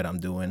next one that I'm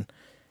doing.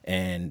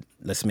 And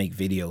let's make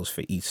videos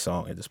for each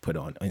song and just put it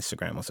on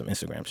Instagram, on some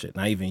Instagram shit.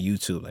 Not even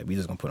YouTube. Like, we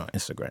just gonna put it on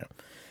Instagram.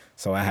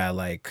 So I had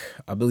like,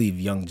 I believe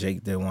Young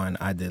Jake did one.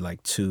 I did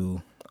like 2.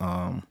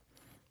 I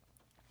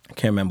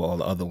can't remember all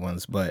the other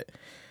ones, but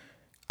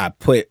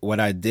what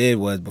I did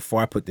was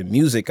before I put the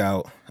music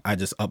out, I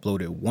just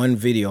uploaded one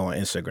video on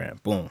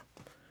Instagram. Boom.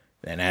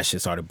 And that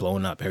shit started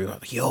blowing up. Everyone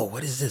was like, yo,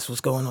 what is this?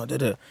 What's going on?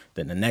 Da-da.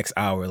 Then the next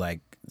hour, like,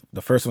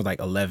 the first one was like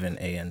 11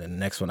 a.m. Then the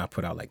next one I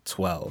put out like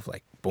 12.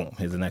 Like, boom,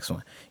 here's the next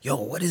one. Yo,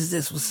 what is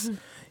this?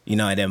 You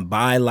know, and then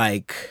by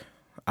like,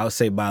 I would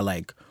say by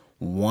like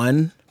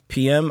 1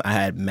 p.m., I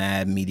had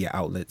mad media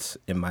outlets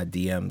in my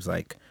DMs,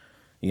 like,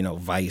 you know,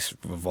 Vice,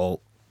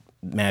 Revolt,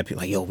 mad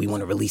people like, yo, we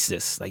want to release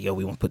this. Like, yo,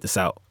 we want to put this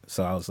out.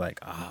 So I was like,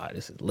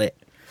 this is lit.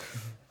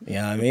 You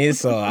know what I mean?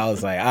 So I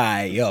was like, all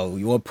right, yo,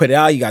 you want to put it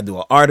out? You got to do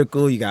an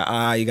article. You got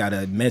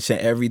to mention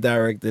every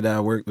director that I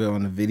worked with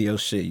on the video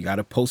shit. You got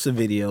to post the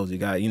videos. You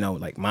got, you know,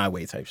 like my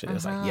way type shit.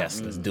 It's like,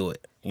 yes, let's do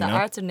it. You the know?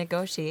 arts of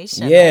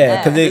negotiation.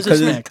 Yeah, because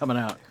it's coming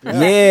out.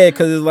 Yeah,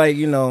 because it's like,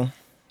 you know,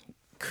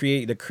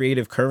 the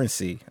creative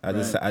currency. I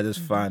just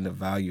find the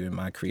value in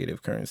my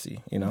creative currency,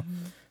 you know?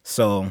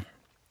 So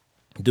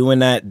doing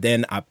that,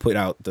 then I put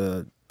out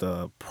the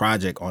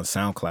project on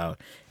SoundCloud,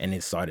 and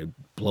it started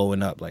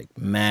blowing up, like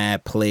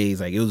mad plays.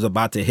 Like it was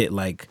about to hit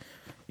like,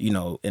 you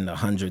know, in the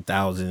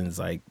 100,000s,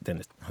 like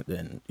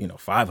then you know,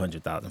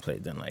 500,000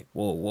 plays. Then like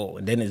whoa,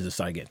 and then it just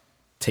started getting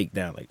take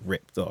down, like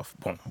ripped off,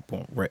 boom,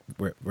 boom, rip.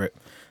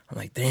 I'm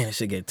like, damn, it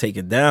should get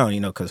taken down, you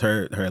know, because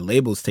her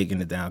label's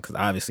taking it down. Because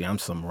obviously I'm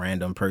some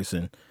random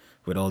person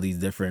with all these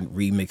different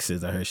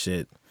remixes of her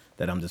shit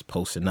that I'm just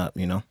posting up,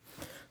 you know.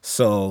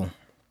 So,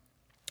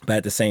 but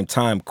at the same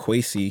time,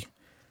 Kwesi,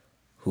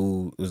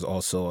 who was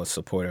also a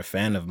supporter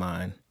fan of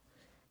mine,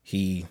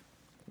 he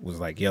was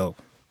like, yo,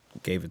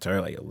 gave it to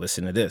her, like, yo,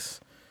 listen to this,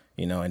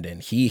 you know, and then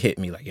he hit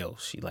me like, yo,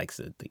 she likes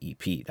the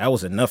EP. That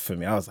was enough for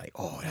me. I was like,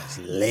 oh, that's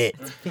lit.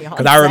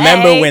 Because I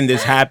remember when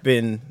this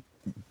happened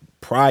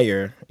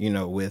prior, you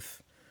know,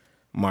 with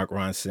Mark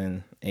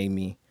Ronson,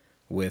 Amy,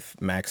 with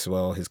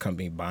Maxwell, his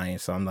company buying.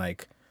 So I'm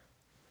like,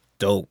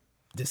 dope,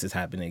 this is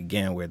happening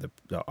again where the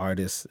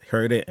artist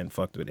heard it and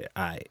fucked with it.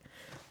 All right.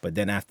 But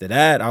then after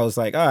that, I was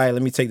like, all right,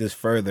 let me take this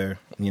further.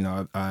 You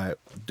know, I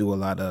do a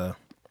lot of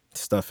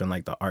stuff in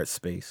like the art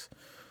space.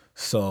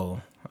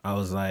 So I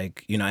was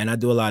like, you know, and I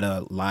do a lot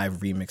of live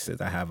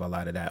remixes. I have a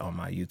lot of that on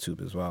my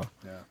YouTube as well,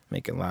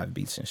 making live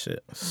beats and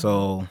shit.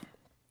 So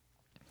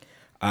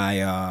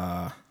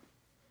I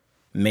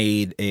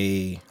made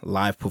a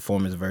live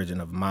performance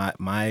version of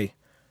my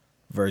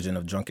version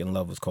of Drunk in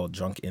Love was called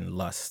Drunk in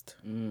Lust.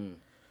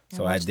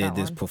 So I did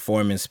this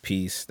performance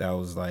piece that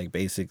was like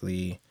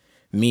basically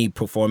me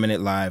performing it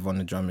live on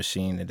the drum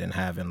machine and then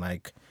having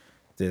like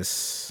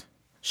this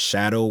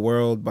shadow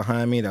world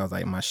behind me that was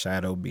like my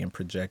shadow being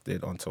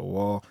projected onto a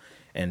wall,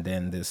 and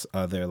then this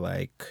other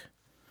like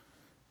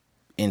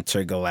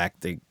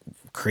intergalactic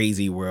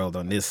crazy world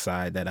on this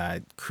side that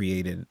I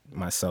created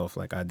myself.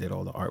 Like I did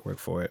all the artwork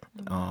for it.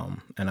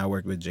 And I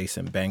worked with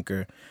Jason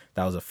Banker.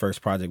 That was the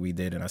first project we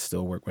did, and I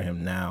still work with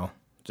him now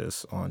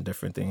just on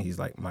different things. He's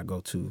like my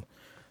go-to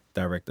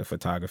director of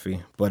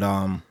photography. But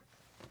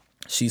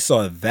she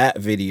saw that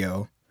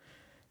video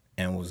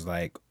and was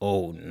like,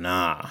 oh,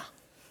 nah,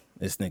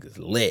 this nigga's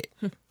lit.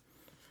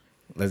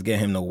 Let's get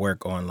him to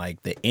work on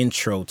like the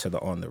intro to the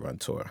On the Run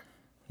tour.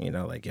 You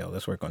know, like, yo,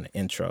 let's work on the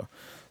intro.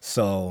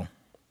 So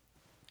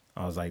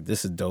I was like,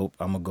 this is dope.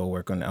 I'm going to go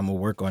work on it. I'm going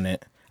to work on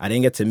it. I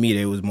didn't get to meet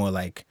it. It was more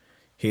like,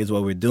 here's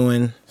what we're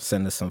doing.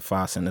 Send us some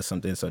files, send us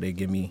something. So they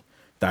give me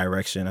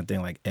direction. I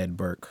think like Ed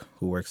Burke,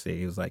 who works there,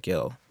 he was like,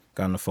 yo,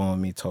 got on the phone with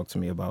me, talked to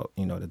me about,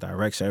 you know, the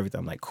direction, everything.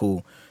 I'm like,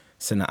 cool.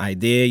 Send the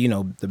idea, you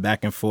know, the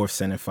back and forth,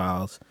 sending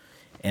files.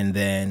 And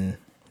then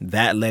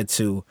that led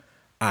to,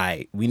 all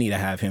right, we need to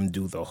have him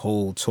do the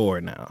whole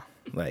tour now.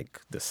 Like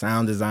the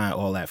sound design,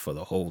 all that for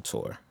the whole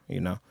tour, you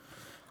know?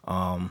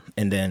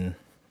 And then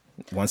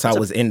once I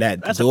was in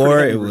that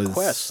door, it was...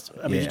 request.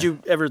 I mean, did you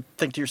ever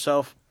think to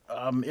yourself,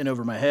 I'm in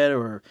over my head,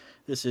 or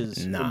this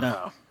is...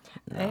 No.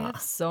 I have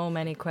so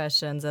many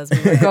questions as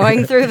we were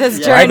going through this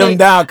journey. Write them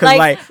down, because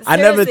like I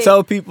never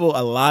tell people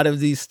a lot of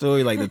these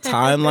stories, like the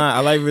timeline. I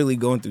like really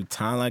going through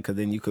timeline, because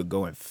then you could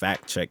go and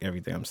fact check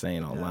everything I'm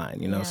saying online,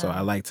 you know? Yeah. So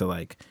I like to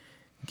like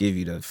give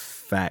you the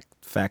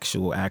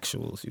factual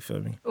actuals, you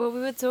feel me? Well, we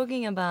were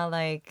talking about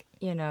like,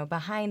 you know,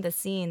 behind the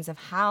scenes of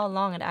how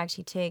long it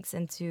actually takes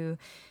into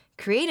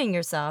creating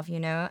yourself, you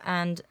know,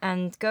 and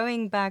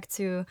going back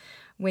to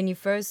when you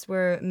first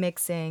were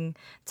mixing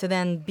to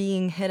then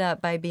being hit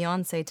up by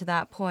Beyonce to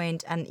that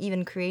point, and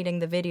even creating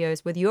the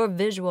videos with your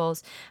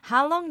visuals.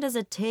 How long does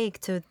it take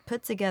to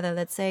put together,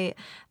 let's say,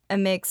 a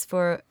mix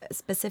for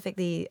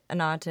specifically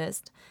an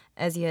artist,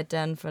 as you had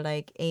done for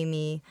like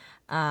Amy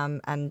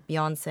and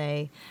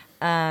Beyonce?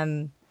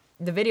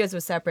 The videos were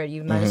separate.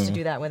 You managed to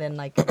do that within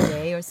like a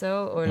day or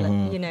so, or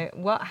like, you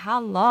know, how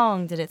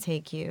long did it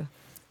take you?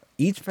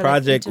 Each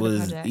project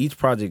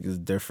is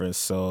different.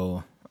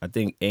 So I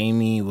think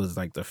Amy was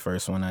like the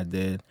first one I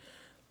did.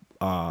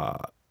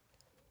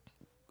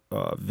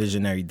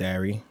 Visionary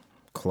Diary,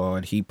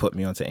 Claude, he put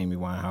me onto Amy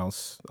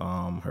Winehouse,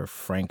 her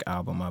Frank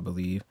album, I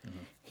believe.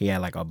 He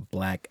had like a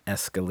black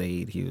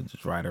Escalade. He would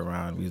just ride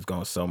around. We was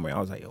going somewhere. I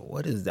was like, yo,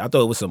 what is that? I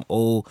thought it was some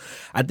old.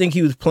 I think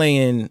he was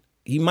playing.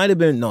 He might have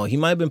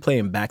been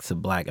playing Back to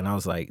Black, and I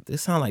was like,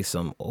 this sounds like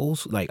some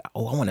old, like,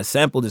 oh, I want to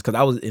sample this, because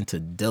I was into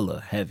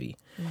Dilla heavy,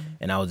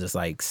 and I was just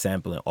like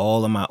sampling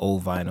all of my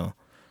old vinyl.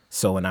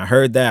 So when I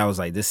heard that, I was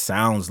like, this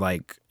sounds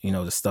like, you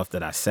know, the stuff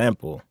that I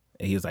sample.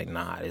 And he was like,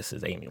 nah, this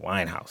is Amy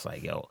Winehouse.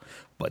 Like, yo,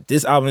 but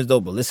this album is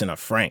dope, but listen to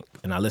Frank.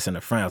 And I listened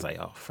to Frank, I was like,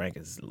 oh, Frank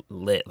is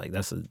lit. Like,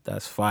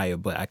 that's fire.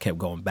 But I kept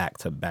going back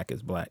to Back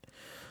is Black.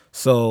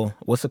 So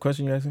what's the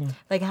question you're asking?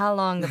 Like how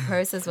long the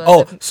process was?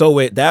 Oh, so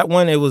with that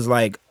one, it was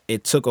like,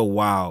 it took a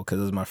while, because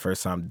it was my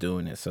first time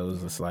doing it. So it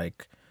was just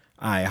like,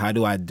 all right, how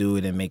do I do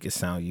it and make it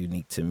sound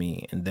unique to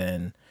me? And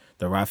then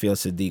the Raphael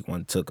Sadiq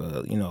one took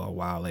a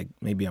while, like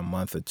maybe a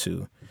month or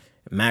two.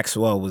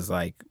 Maxwell was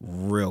like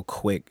real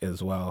quick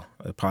as well.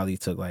 It probably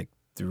took like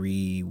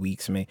 3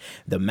 weeks, maybe.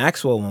 The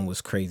Maxwell one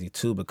was crazy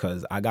too,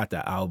 because I got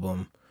the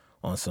album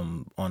on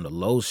the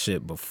low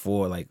shit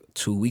before, like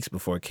 2 weeks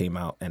before it came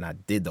out, and I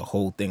did the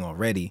whole thing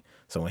already.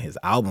 So when his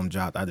album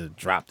dropped, I just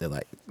dropped it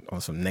like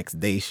on some next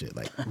day shit,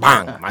 like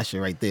bang, my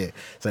shit right there.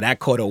 So that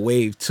caught a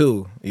wave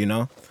too, you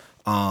know.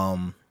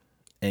 And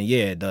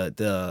yeah,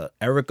 the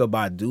Erykah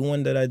Badu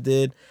one that I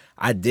did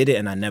it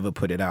and I never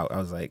put it out. I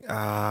was like,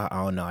 I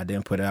don't know, I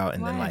didn't put it out,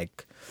 and then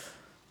like,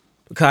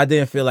 because I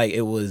didn't feel like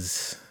it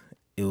was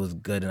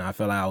good, and I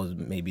felt like I was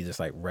maybe just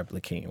like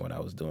replicating what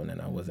I was doing,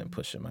 and I wasn't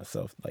pushing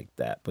myself like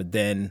that. But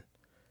then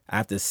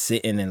after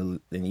sitting and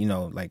you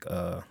know, like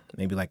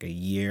maybe like a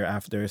year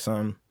after or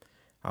something,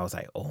 I was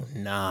like, oh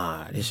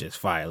nah, this shit's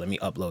fire. Let me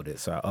upload it.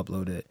 So I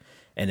uploaded it,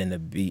 and then the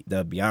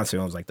Beyonce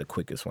one was like the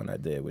quickest one I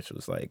did, which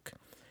was like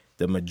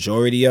the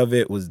majority of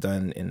it was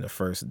done in the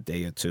first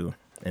day or two,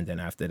 and then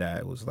after that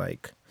it was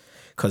like,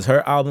 because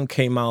her album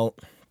came out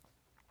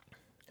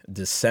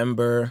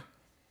December.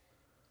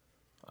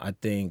 I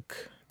think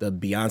the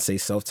Beyonce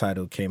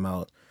self-titled came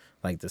out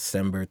like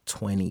December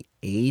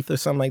 28th or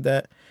something like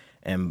that.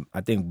 And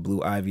I think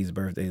Blue Ivy's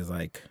birthday is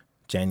like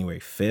January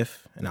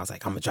 5th. And I was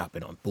like, I'm going to drop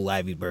it on Blue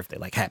Ivy's birthday,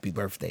 like happy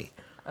birthday.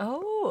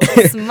 Oh,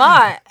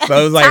 smart.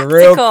 So it was like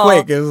real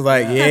quick. It was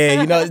like,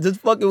 yeah, you know,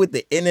 just fucking with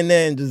the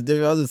internet and just,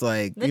 I was just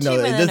like, you know,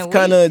 it just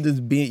kind of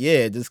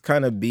just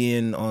kind of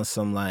being on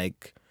some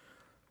like,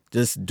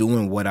 just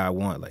doing what I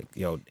want. Like,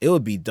 yo, it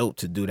would be dope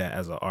to do that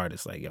as an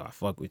artist. Like, yo, I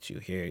fuck with you.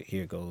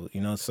 Here goes,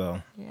 you know,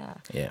 so.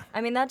 Yeah.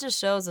 I mean, that just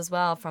shows as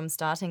well from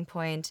starting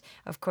point,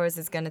 of course,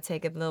 it's going to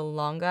take a little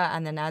longer.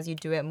 And then as you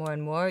do it more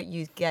and more,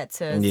 you get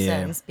to a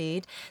certain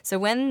speed. So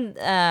when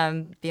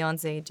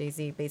Beyonce,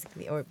 Jay-Z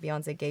basically, or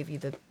Beyonce gave you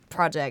the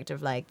project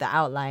of like the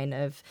outline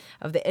of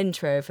the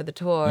intro for the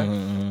tour,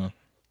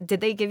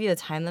 did they give you a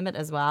time limit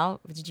as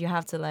well? Did you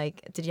have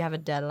a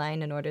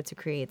deadline in order to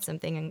create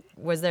something? And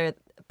was there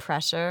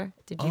pressure?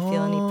 Did you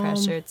feel any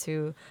pressure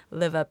to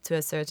live up to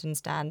a certain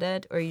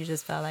standard, or you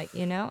just felt like,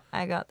 you know,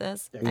 I got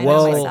this? I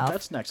know myself.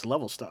 That's next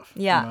level stuff.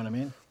 Yeah. You know what I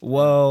mean?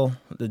 Well,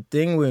 the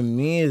thing with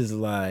me is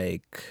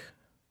like,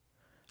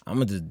 I'm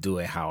gonna just do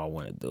it how I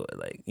want to do it,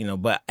 like, you know.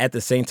 But at the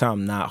same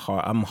time, not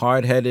hard. I'm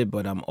hard-headed,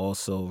 but I'm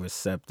also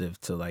receptive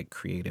to like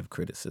creative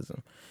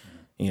criticism,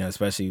 you know,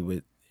 especially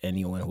with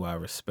anyone who I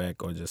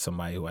respect or just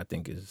somebody who I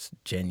think is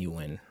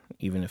genuine,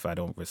 even if I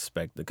don't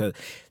respect it. Because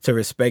to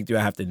respect you,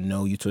 I have to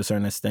know you to a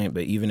certain extent.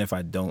 But even if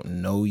I don't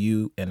know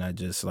you and I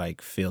just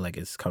like feel like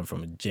it's come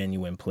from a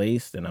genuine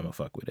place, then I'm gonna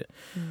fuck with it.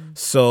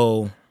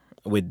 So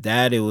with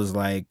that, it was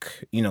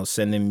like, you know,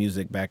 sending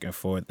music back and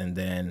forth, and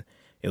then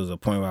it was a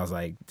point where I was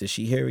like, did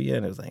she hear it yet?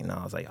 And it was like, no.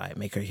 I was like, all right,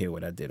 make her hear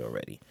what I did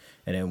already.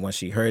 And then once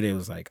she heard it, it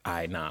was like, all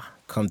right, nah,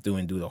 come through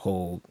and do the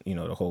whole, you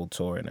know, the whole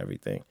tour and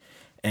everything.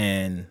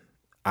 And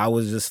I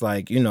was just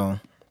like, you know,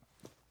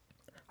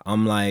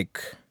 I'm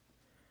like,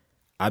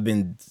 I've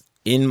been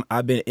in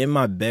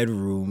my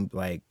bedroom,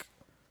 like,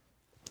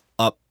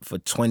 up for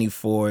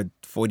 24,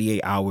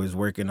 48 hours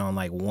working on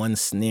like one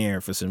snare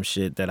for some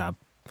shit that I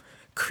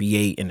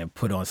create and then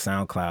put on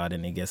SoundCloud,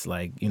 and it gets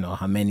like, you know,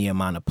 how many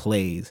amount of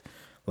plays.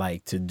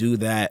 Like, to do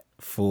that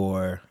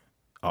for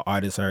an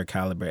artist of her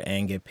caliber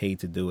and get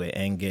paid to do it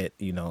and get,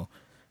 you know,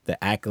 the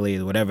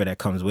accolades, whatever that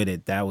comes with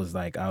it, that was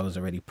like, I was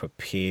already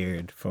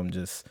prepared from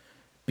just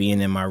being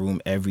in my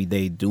room every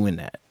day doing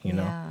that, you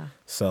know? Yeah.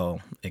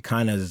 So it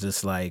kind of is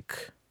just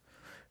like,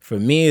 for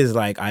me, is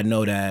like, I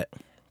know that,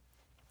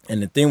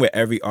 and the thing with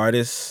every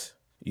artist,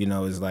 you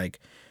know, is like,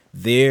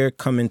 they're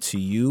coming to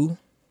you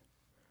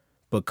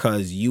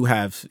because you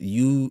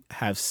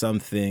have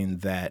something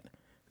that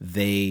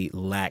they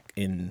lack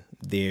in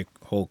their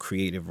whole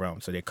creative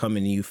realm. So they're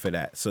coming to you for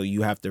that. So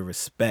you have to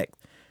respect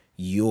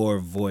your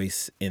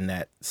voice in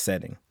that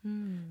setting,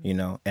 you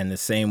know? And the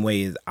same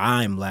way as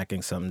I'm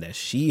lacking something that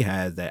she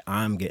has, that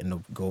I'm getting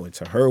to go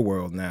into her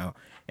world now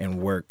and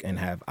work and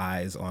have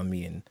eyes on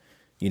me and,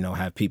 you know,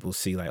 have people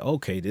see like,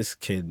 okay, this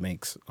kid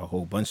makes a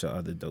whole bunch of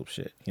other dope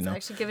shit, you know?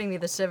 It's actually giving me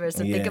the shivers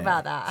to think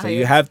about that. So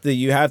you have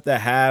to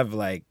have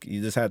like,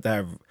 you just have to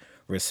have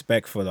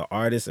respect for the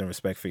artist and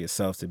respect for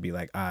yourself to be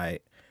like,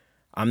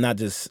 I'm not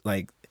just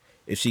like,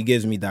 if she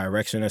gives me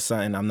direction or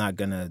something, I'm not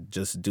gonna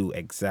just do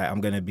exact. I'm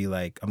gonna be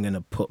like, I'm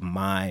gonna put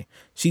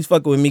she's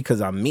fucking with me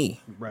because I'm me.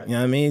 Right. You know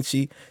what I mean?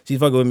 She's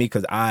fucking with me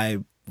because I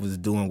was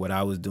doing what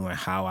I was doing,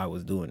 how I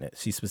was doing it.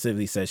 She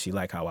specifically said she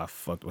liked how I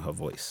fucked with her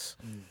voice.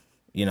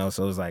 You know,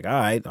 so it's like, all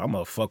right, I'm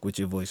gonna fuck with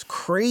your voice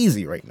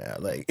crazy right now.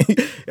 Like,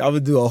 I'm gonna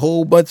do a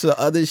whole bunch of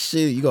other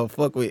shit. You gonna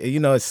fuck with, you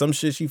know, some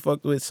shit she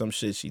fucked with, some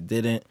shit she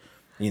didn't.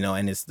 You know,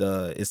 and it's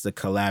the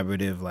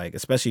collaborative, like,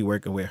 especially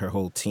working with her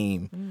whole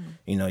team.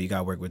 You know, you got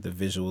to work with the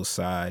visual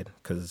side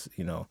because,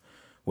 you know,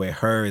 with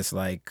her, it's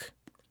like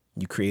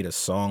you create a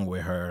song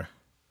with her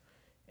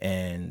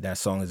and that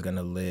song is going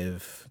to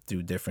live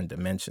through different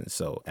dimensions.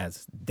 So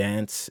as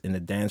dance, in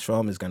the dance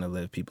realm, is going to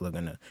live. People are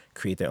going to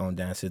create their own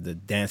dances. The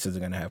dancers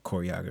are going to have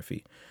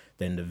choreography.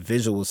 Then the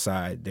visual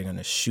side, they're going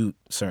to shoot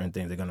certain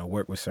things. They're going to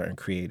work with certain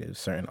creatives,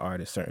 certain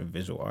artists, certain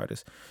visual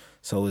artists.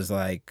 So it's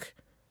like,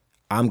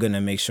 I'm going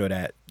to make sure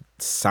that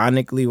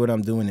sonically what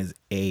I'm doing is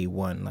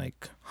A1,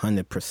 like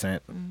 100%,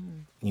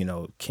 you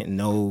know,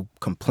 no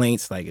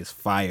complaints, like it's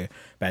fire.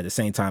 But at the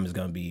same time, it's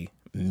going to be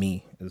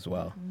me as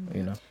well,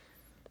 you know?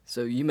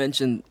 So you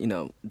mentioned, you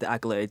know, the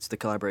accolades, the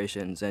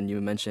collaborations, and you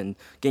mentioned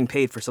getting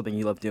paid for something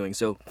you love doing.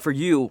 So for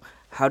you,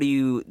 how do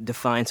you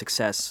define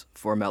success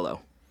for Melo?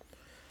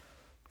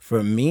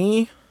 For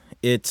me,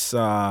 it's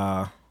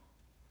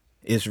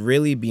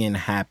really being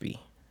happy.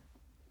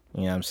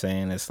 You know what I'm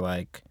saying? It's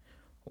like,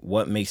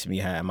 what makes me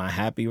happy? Am I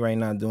happy right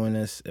now doing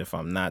this? If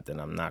I'm not, then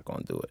I'm not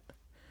going to do it.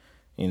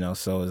 You know,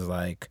 so it's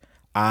like,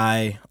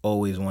 I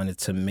always wanted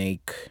to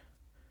make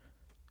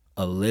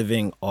a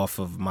living off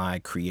of my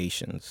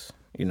creations,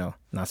 you know,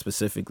 not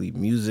specifically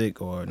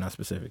music or not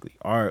specifically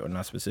art or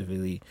not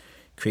specifically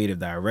creative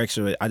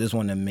direction. I just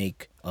want to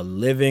make a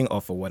living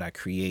off of what I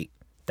create.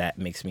 That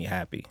makes me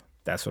happy.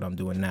 That's what I'm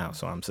doing now,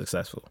 so I'm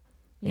successful.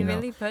 You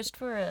really pushed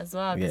for it as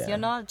well, because you're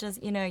not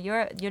just, you know,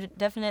 you're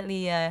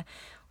definitely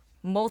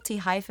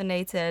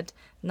multi-hyphenated,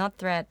 not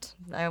threat.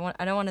 I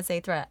don't want to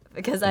say threat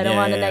because I don't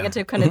want a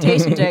negative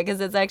connotation to it,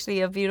 because it's actually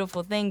a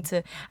beautiful thing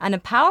and a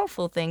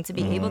powerful thing to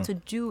be able to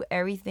do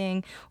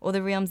everything, all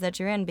the realms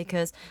that you're in,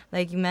 because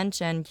like you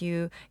mentioned,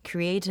 you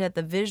created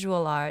the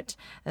visual art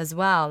as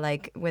well,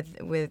 like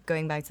with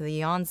going back to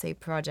the Beyonce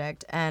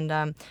project, and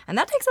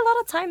that takes a lot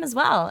of time as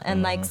well,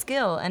 and like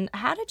skill. And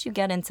how did you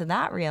get into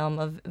that realm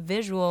of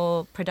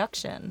visual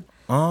production?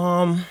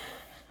 I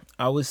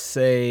would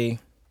say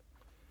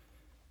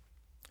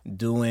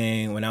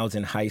when I was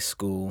in high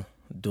school,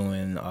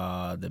 doing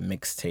the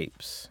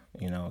mixtapes,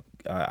 you know,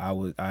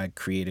 I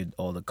created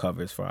all the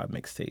covers for our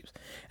mixtapes,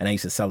 and I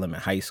used to sell them in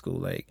high school.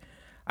 Like,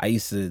 I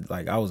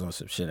was on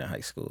some shit in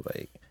high school.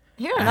 Like,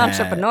 you're an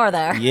entrepreneur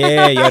there.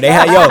 Yeah,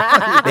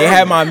 they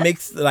had my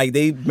mix, like,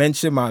 they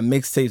mentioned my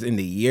mixtapes in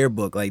the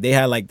yearbook. Like, they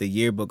had like the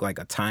yearbook, like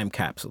a time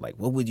capsule. Like,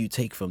 what would you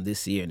take from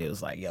this year? And it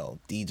was like,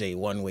 DJ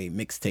One Way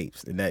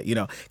mixtapes, and that, you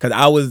know, because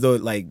I was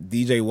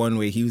DJ One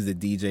Way. He was the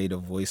DJ, the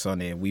voice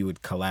on it, and we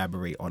would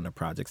collaborate on the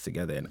projects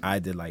together. And I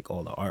did like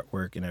all the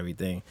artwork and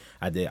everything.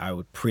 I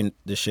would print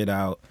the shit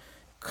out,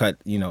 cut,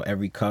 you know,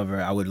 every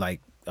cover. I would like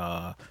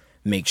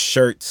make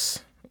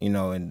shirts,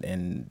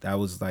 and that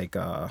was like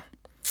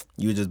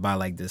you would just buy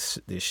like this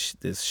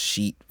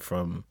sheet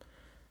from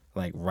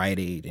like Rite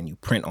Aid, and you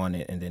print on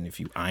it, and then if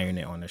you iron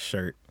it on the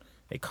shirt,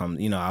 it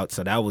comes, out.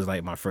 So that was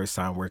like my first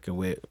time working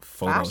with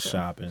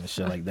Photoshop and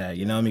shit like that.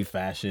 You know what I mean?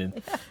 Fashion.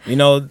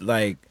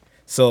 Like,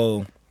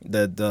 so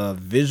the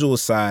visual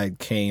side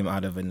came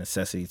out of a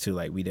necessity too.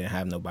 Like, we didn't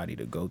have nobody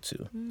to go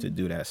to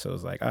do that. So it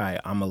was like, all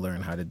right, I'm gonna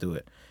learn how to do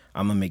it.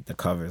 I'm gonna make the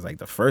covers. Like,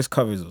 the first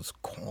covers was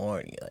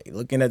corny. Like,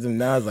 looking at them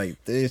now, I was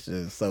like, this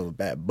is so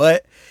bad.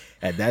 But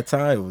at that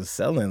time, it was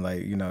selling.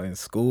 Like, in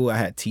school, I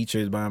had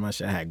teachers buying my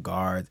shit. I had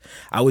guards.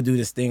 I would do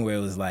this thing where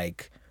it was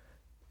like,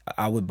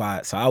 I would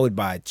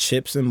buy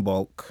chips in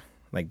bulk,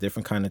 like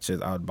different kind of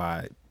chips. I would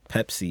buy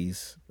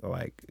Pepsis,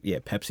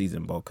 Pepsis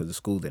in bulk, because the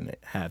school didn't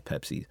have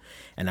Pepsis.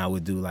 And I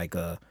would do like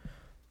a,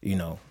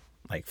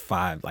 like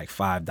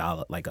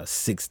 $5, like a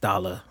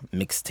 $6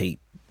 mixtape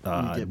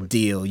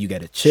deal. You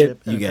get a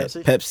chip, you get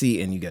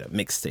Pepsi, and you get a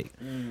mixtape.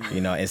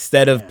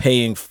 Instead of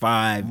paying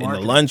 $5 in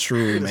the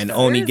lunchroom and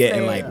only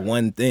getting like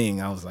one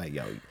thing, I was like,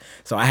 yo.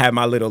 So I had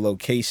my little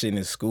location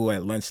in school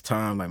at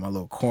lunchtime, like my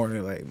little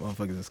corner, like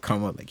motherfuckers just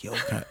come up like, yo,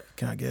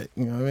 can I get,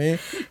 you know what I mean?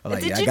 I'm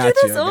like, Did you do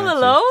this all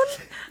alone?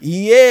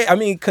 Yeah, I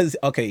mean, because,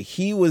 okay,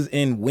 he was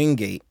in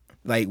Wingate.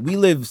 Like, we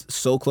lived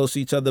so close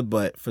to each other,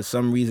 but for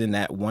some reason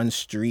that one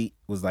street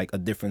was like a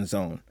different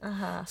zone.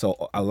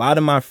 So a lot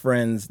of my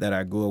friends that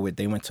I grew up with,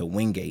 they went to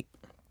Wingate,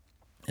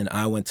 and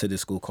I went to this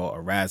school called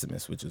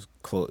Erasmus, which is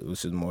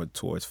more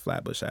towards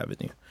Flatbush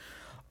Avenue.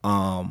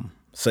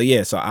 So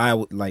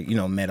I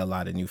met a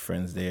lot of new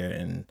friends there,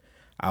 and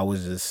I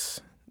was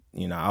just,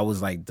 I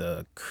was like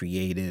the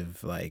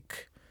creative,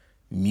 like,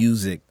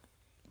 music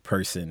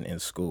person in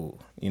school,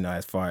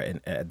 as far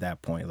at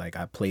that point. Like,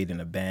 I played in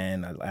a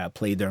band. I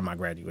played during my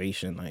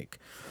graduation. Like,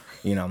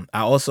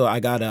 I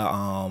got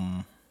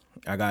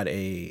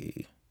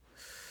a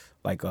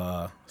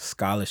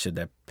scholarship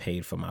that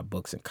paid for my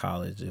books in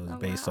college. It was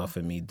based off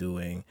of me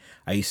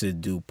I used to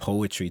do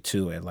poetry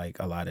too at like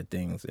a lot of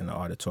things in the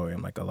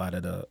auditorium. Like, a lot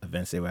of the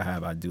events they would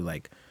have, I do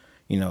like,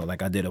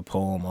 like I did a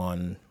poem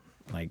on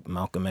like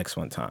Malcolm X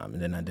one time,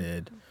 and then I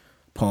did a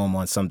poem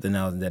on something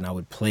else, and then I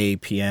would play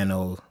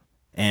piano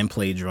and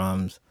play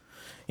drums.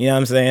 You know what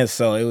I'm saying?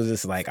 So it was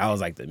just like, I was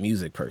like the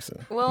music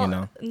person.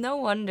 Well, no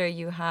wonder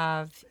you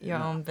have your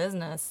own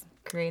business.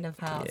 Creative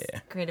House. Yeah.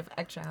 Creative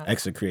Extra House.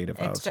 Extra Creative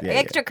House.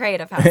 Extra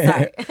Creative House,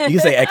 sorry. You can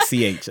say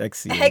XCH.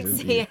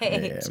 XCH. Yeah,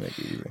 make it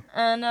easy.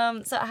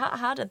 And so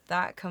how did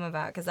that come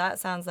about? Because that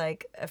sounds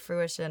like a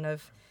fruition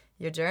of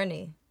your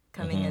journey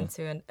coming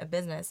into a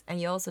business.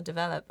 And you also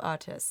develop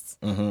artists.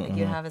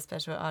 You have a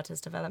special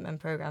artist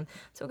development program.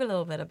 Talk a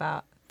little bit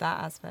about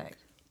that aspect.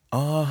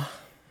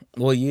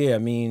 Well, yeah, I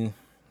mean,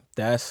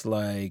 that's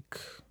like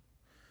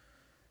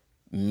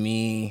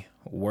me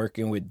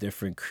working with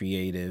different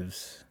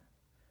creatives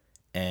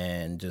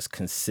and just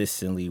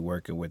consistently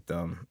working with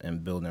them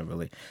and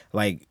building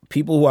like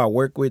people who I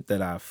work with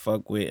that I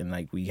fuck with, and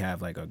like we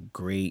have like a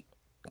great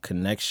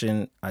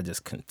connection. I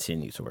just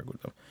continue to work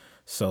with them.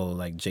 So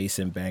like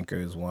Jason Banker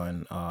is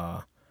one.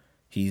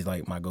 He's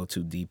like my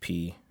go-to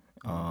DP.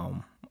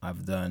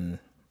 I've done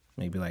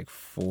maybe like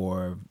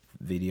 4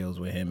 videos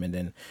with him, and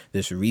then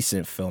this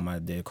recent film I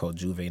did called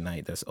Juve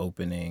Night that's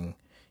opening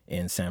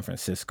in San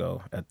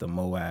Francisco at the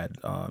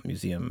MOAD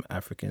Museum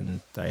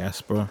African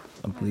Diaspora,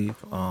 I believe.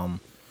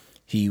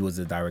 He was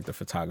the director of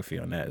photography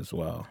on that as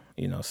well.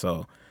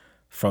 So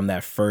from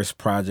that first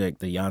project,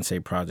 the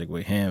Yonsei project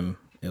with him,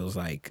 it was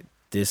like,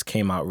 this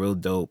came out real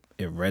dope.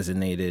 It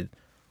resonated.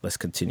 Let's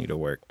continue to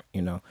work,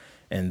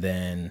 And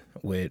then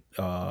with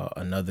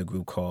another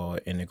group called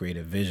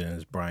Integrated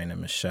Visions, Brian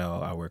and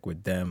Michelle, I work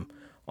with them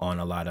on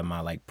a lot of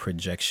my like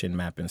projection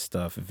mapping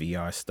stuff,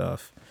 VR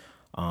stuff.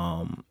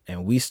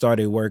 And we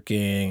started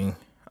working,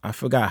 I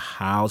forgot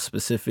how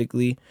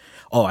specifically.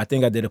 Oh, I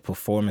think I did a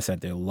performance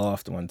at their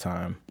loft one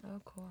time. Oh,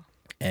 cool.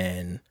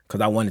 And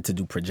because I wanted to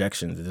do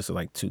projections. This is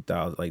like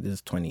 2000, like this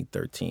is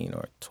 2013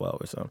 or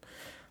 12 or something.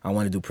 I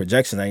wanted to do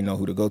projections. I didn't know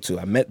who to go to.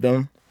 I met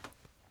them.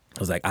 I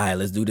was like, all right,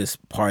 let's do this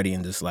party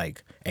and just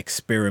like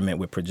experiment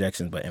with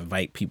projections, but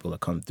invite people to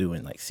come through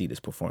and like see this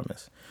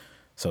performance.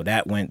 So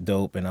that went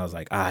dope, and I was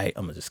like, all right,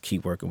 I'm going to just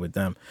keep working with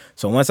them.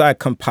 So once I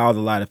compiled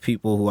a lot of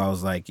people who I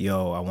was like,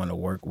 yo, I want to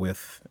work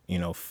with,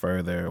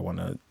 further, want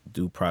to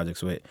do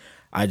projects with,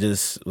 I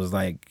just was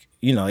like,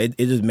 it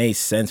just made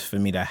sense for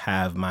me to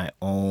have my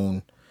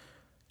own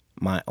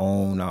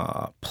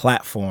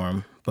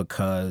platform,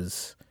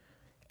 because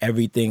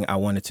everything I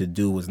wanted to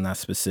do was not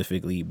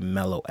specifically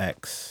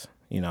MeLo-X.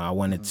 I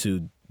wanted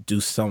to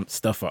do some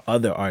stuff for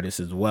other artists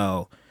as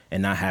well,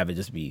 and not have it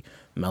just be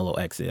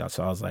MeLo-X.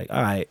 So I was like,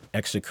 all right,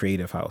 Extra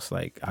Creative House.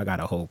 Like, I got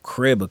a whole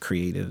crib of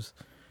creatives,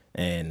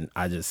 and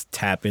I just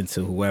tap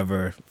into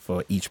whoever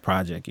for each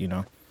project,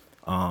 And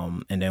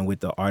then with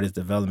the artist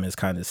development, it's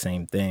kind of the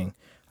same thing.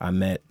 I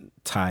met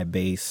Ty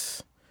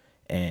Bass,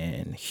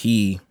 and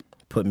he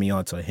put me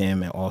onto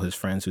him and all his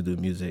friends who do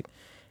music.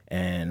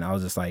 And I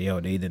was just like, yo,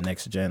 they the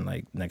next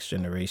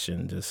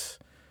generation. Just,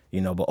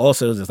 but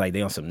also it was just like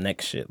they on some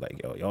next shit.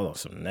 Like, yo, y'all on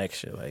some next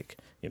shit. Like,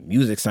 your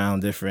music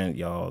sound different.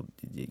 Y'all,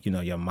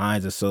 your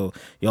minds are so,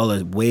 y'all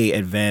are way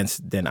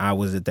advanced than I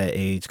was at that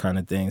age kind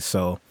of thing.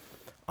 So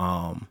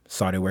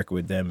started working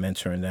with them,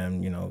 mentoring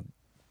them,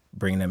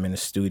 bringing them in the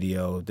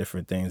studio,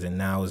 different things. And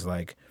now it's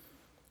like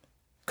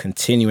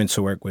continuing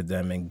to work with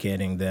them and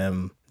getting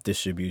them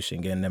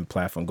distribution, getting them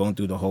platform, going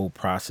through the whole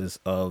process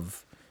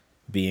of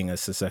being a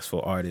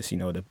successful artist,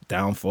 the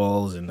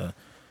downfalls and the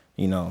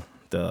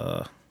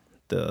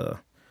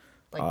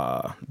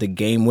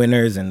game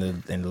winners and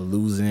the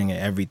losing and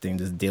everything,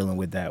 just dealing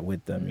with that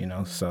with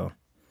them, so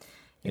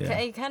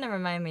yeah. You kind of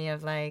remind me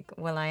of like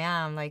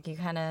will.i.am, like you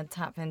kind of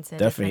tap into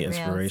definitely different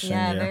inspiration.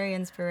 Yeah, yeah, very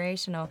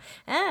inspirational.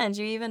 And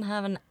you even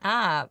have an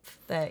app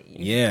that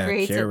you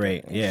created.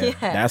 Curate. Yeah,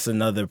 that's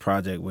another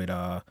project with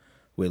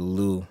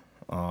Lou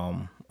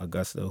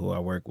Augusta, who I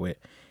work with.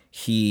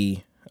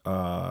 He's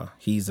a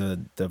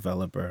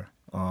developer,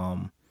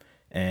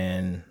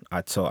 and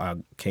I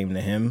came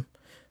to him.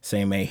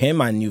 Same way,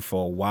 him I knew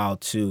for a while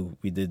too.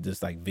 We did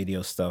this like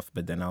video stuff,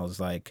 but then I was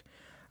like,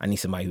 I need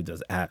somebody who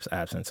does apps.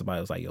 And somebody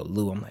was like, yo,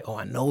 Lou. I'm like, oh,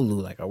 I know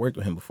Lou. Like, I worked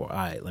with him before. All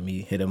right, let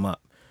me hit him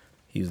up.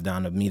 He was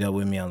down to meet up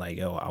with me. I'm like,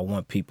 yo, I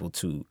want people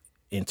to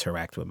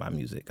interact with my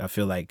music. I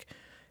feel like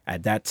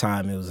at that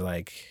time, it was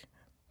like,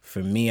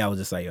 for me, I was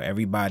just like, yo,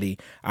 everybody.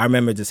 I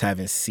remember just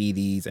having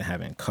CDs and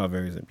having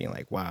covers and being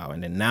like, wow.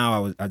 And then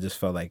now I just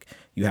felt like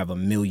you have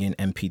 1 million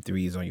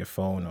MP3s on your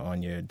phone or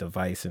on your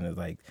device. And it's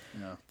like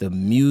the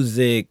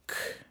music,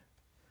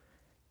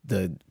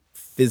 the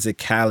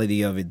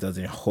physicality of it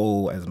doesn't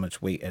hold as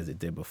much weight as it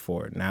did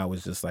before. Now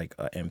it's just like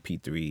an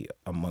MP3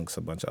 amongst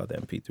a bunch of other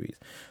MP3s.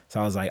 So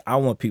I was like, I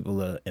want people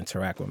to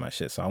interact with my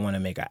shit. So I want to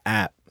make an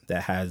app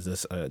that has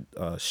this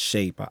a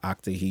shape, an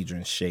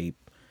octahedron shape,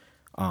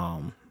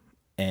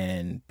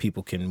 and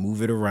people can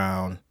move it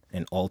around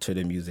and alter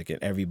the music,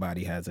 and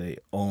everybody has a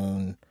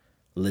own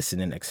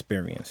listening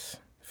experience.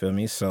 Feel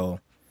me? So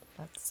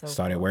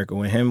started working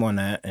with him on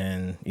that,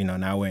 and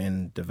now we're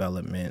in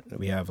development.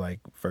 We have like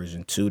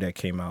version 2 that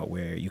came out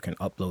where you can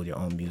upload your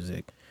own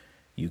music,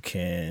 you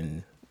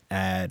can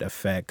add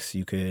effects,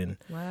 you can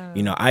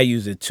I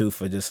use it too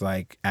for just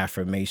like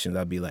affirmations.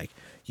 I'll be like,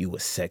 you a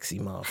sexy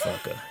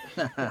motherfucker.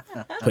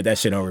 Put that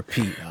shit on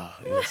repeat. Oh,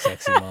 you a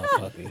sexy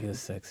motherfucker. You a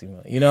sexy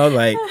motherfucker.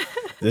 Like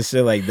this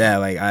shit like that.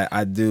 Like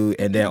I do.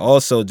 And then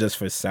also just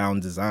for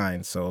sound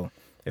design. So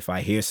if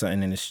I hear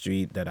something in the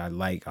street that I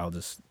like, I'll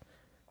just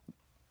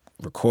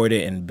record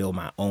it and build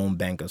my own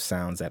bank of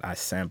sounds that I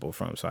sample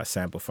from. So I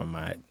sample from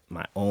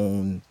my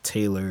own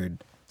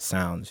tailored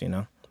sounds,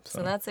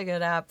 So that's a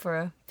good app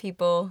for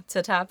people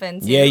to tap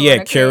into.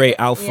 Yeah. Curate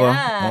Alpha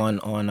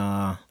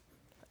on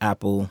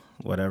Apple,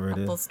 whatever it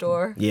is. Apple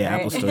Store. Yeah, right?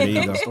 Apple Store. There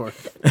you go.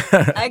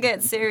 I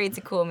get Siri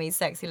to call me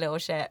sexy little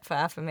shit for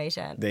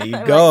affirmation. There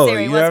you go. Like,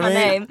 Siri, what's my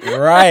name?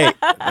 Right.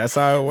 That's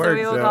how it works. So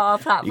we all got our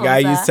platforms. You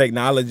gotta use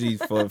technology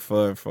for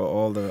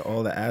all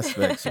the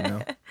aspects,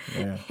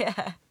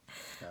 Yeah.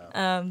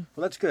 Well,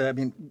 that's good. I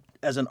mean,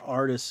 as an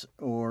artist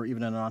or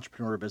even an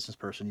entrepreneur or business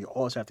person, you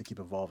always have to keep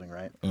evolving,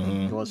 right?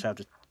 Mm-hmm. You always have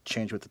to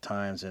change with the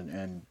times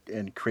and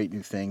create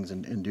new things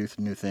and do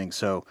new things.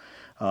 So,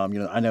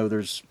 I know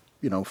there's,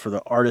 for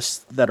the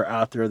artists that are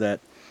out there that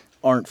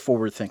aren't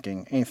forward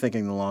thinking, ain't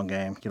thinking the long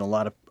game, a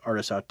lot of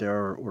artists out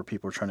there where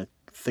people are trying to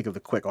think of the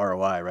quick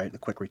ROI, right? The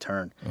quick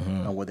return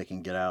on what they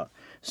can get out.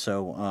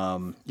 So,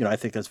 I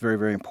think that's very,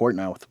 very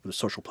important now with the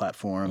social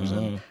platforms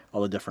and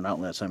all the different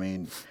outlets. I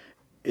mean,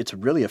 it's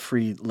really a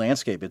free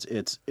landscape.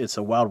 It's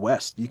a wild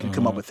west. You can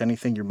come up with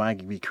anything your mind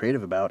can be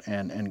creative about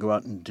and go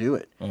out and do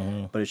it.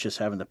 But it's just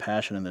having the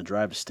passion and the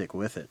drive to stick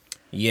with it.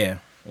 Yeah,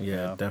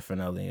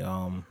 definitely.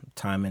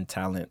 Time and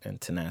talent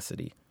and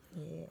tenacity.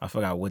 Yeah. I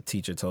forgot what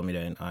teacher told me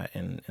that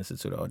in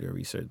Institute of Audio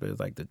Research, but it's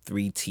like the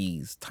 3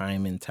 T's: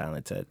 time and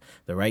talent.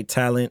 The right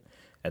talent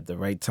at the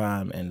right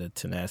time and the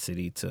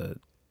tenacity to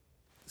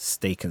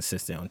stay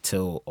consistent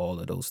until all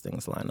of those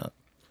things line up.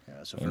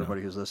 Yeah, so for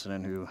everybody who's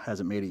listening who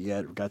hasn't made it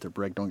yet or got their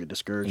break, don't get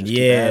discouraged.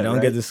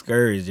 Don't get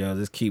discouraged, yo.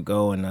 Just keep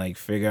going. Like,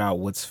 figure out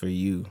what's for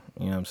you.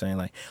 You know what I'm saying?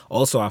 Like,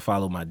 also, I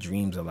follow my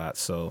dreams a lot.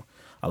 So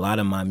a lot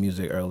of my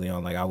music early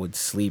on, like, I would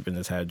sleep and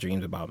just have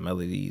dreams about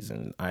melodies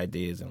and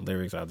ideas and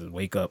lyrics. I'd just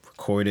wake up,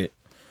 record it.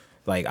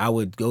 Like, I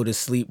would go to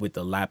sleep with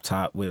the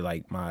laptop with,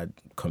 like, my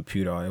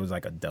computer on. It was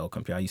like a Dell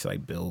computer. I used to,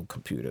 like, build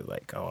computers.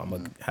 Like, I'm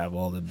going to have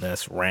all the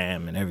best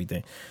RAM and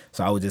everything.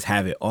 So I would just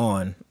have it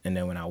on. And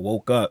then when I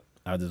woke up,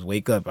 I'll just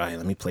wake up. All right,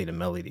 let me play the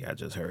melody I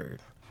just heard.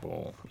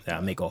 Boom. Then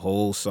I make a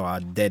whole song.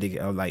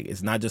 I was like,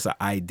 it's not just an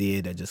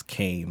idea that just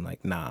came.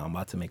 Like, nah, I'm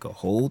about to make a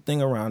whole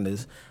thing around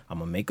this. I'm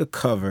going to make a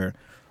cover.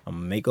 I'm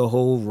going to make a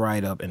whole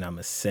write-up, and I'm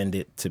going to send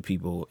it to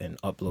people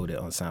and upload it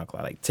on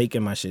SoundCloud. Like,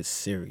 taking my shit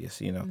serious,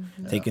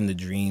 taking the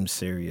dreams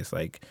serious,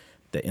 like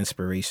the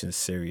inspiration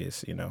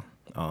serious,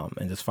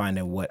 and just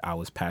finding what I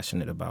was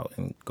passionate about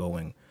and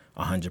going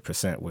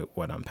 100% with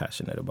what I'm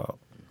passionate about.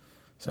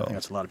 So I think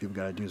that's a lot of people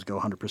got to do is go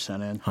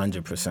 100% in.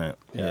 100%.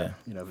 Yeah.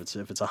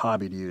 If it's a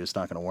hobby to you, it's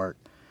not going to work.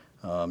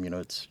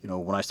 It's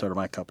when I started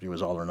my company, it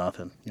was all or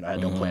nothing. I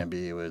had no plan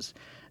B. I was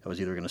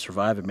either going to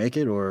survive and make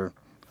it, or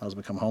I was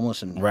become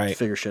homeless and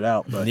figure shit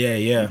out. But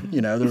yeah.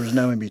 There was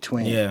no in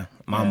between. Yeah,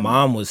 my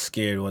mom was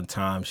scared one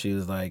time. She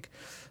was like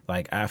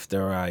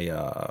after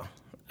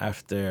I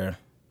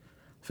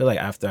feel like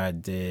after I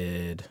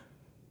did,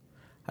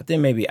 I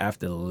think maybe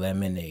after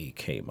Lemonade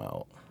came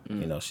out,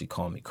 she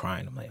called me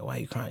crying. I'm like, why are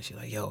you crying? She's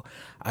like, yo,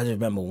 I just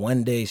remember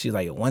one day, she's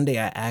like, one day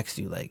I asked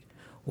you, like,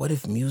 what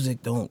if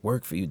music don't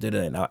work for you?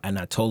 And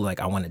I told her, like,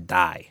 I want to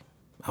die.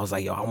 I was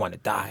like, yo, I want to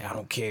die. I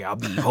don't care. I'll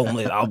be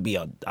homeless. I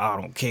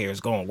don't care.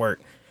 It's going to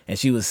work. And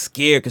she was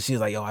scared because she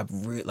was like, yo,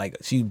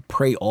 she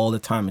pray all the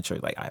time in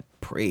church. Like, I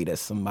pray that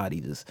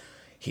somebody just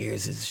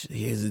hears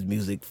his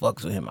music,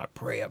 fucks with him. I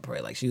pray.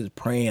 Like, she was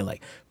praying,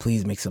 like,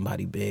 please make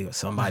somebody big or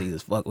somebody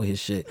just fuck with his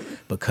shit,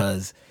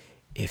 because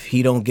if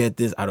he don't get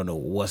this, I don't know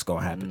what's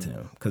gonna happen to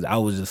him. Because I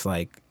was just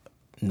like,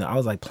 no, I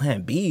was like,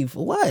 plan B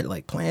for what?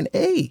 Like, plan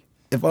A.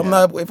 If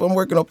I'm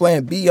working on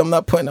plan B, I'm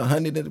not putting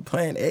 100 into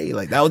plan A.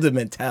 Like, that was the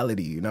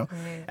mentality,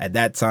 at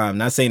that time.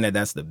 Not saying that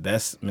that's the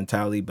best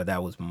mentality, but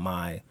that was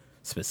my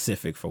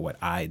specific for what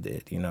I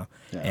did,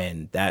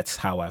 and that's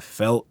how I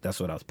felt. That's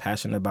what I was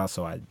passionate about.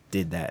 So I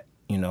did that,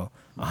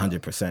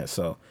 100%.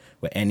 So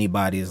with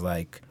anybody is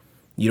like,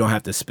 you don't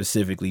have to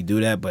specifically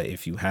do that, but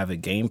if you have a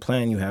game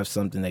plan, you have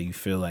something that you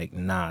feel like,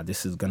 nah,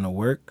 this is gonna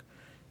work,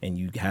 and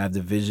you have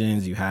the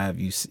visions, you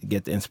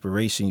get the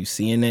inspiration, you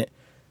see in it,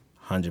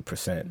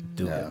 100%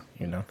 do it.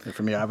 And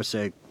for me, I would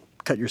say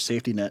cut your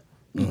safety net.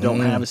 You don't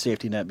have a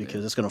safety net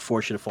because it's going to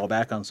force you to fall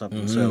back on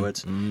something. So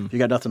if you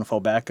got nothing to fall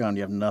back on,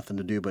 you have nothing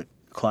to do but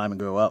climb and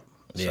go up.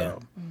 Yeah.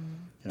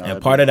 So,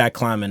 and part of that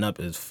climbing up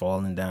is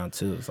falling down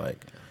too. It's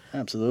like,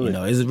 absolutely.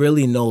 It's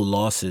really no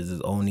losses.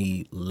 It's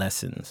only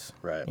lessons.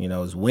 Right.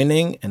 It's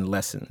winning and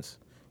lessons.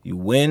 You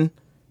win,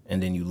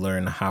 and then you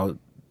learn how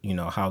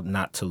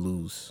not to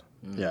lose.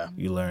 Yeah.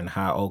 You learn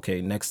how, okay,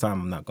 next time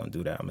I'm not going to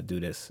do that. I'm going to do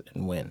this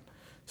and win.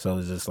 So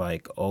it's just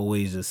like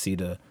always just see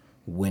the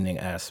winning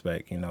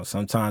aspect.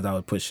 Sometimes I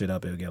would put shit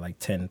up, it would get like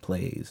 10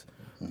 plays,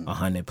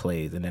 100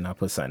 plays, and then I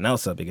put something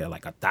else up, it got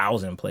like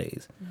 1,000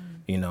 plays.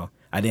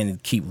 I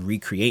didn't keep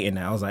recreating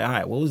that. I was like, all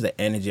right, what was the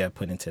energy I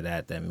put into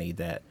that made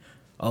that,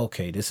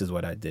 okay, this is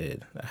what I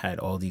did. I had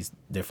all these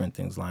different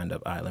things lined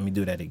up. All right, let me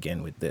do that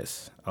again with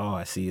this. Oh,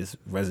 I see it's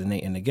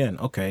resonating again.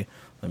 Okay,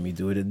 let me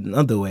do it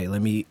another way.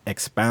 Let me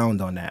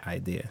expound on that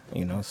idea,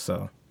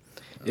 so.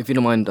 If you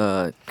don't mind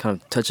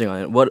kind of touching on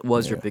it, what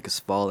was your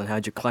biggest fall and how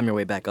did you climb your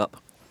way back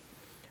up?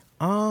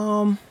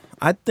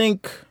 I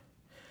think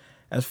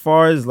as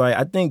far as like,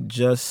 I think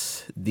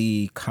just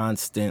the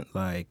constant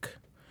like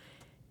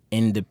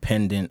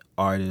independent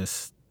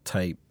artist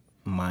type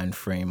mind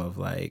frame of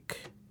like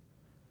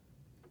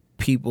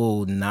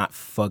people not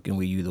fucking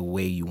with you the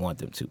way you want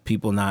them to.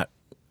 People not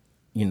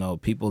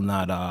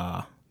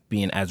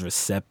being as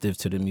receptive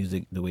to the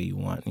music the way you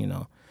want,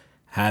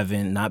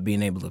 not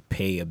being able to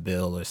pay a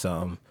bill or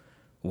something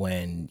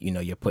when,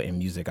 you're putting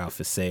music out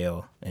for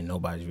sale and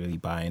nobody's really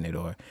buying it,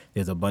 or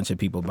there's a bunch of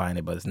people buying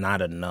it, but it's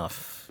not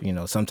enough.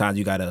 Sometimes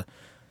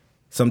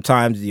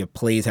your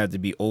plays have to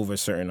be over a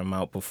certain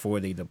amount before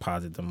they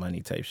deposit the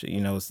money type shit.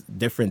 It's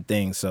different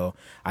things. So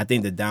I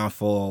think the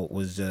downfall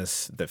was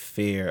just the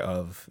fear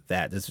of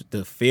that.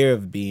 The fear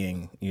of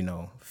being,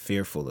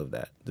 fearful of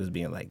that. Just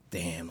being like,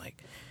 damn,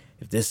 like,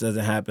 if this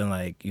doesn't happen,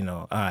 like,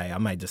 I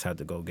might just have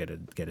to go get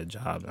a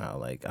job now.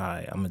 Like,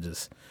 I'm gonna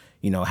just,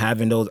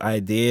 having those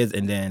ideas.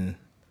 And then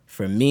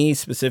for me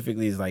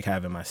specifically, is like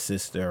having my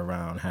sister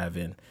around,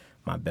 having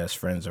my best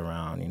friends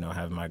around,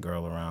 having my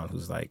girl around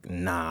who's like,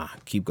 nah,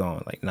 keep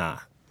going. Like, nah,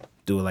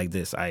 do it like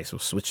this. All right, so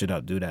switch it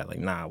up, do that. Like,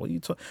 nah, what are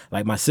you talking?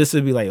 Like, my sister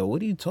would be like, oh,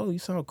 what are you talking? You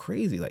sound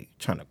crazy. Like,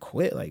 trying to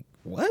quit. Like,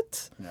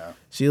 what? Yeah.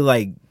 She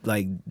like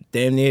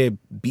damn near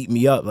beat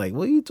me up. Like,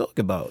 what are you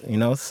talking about?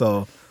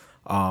 So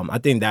I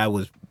think that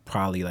was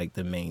probably like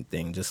the main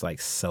thing, just like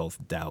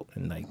self-doubt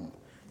and like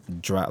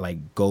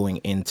going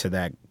into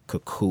that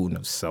cocoon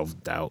of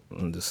self-doubt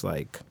and just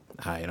like,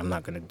 all right, I'm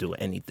not going to do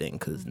anything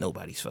because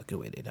nobody's fucking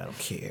with it. I don't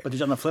care. But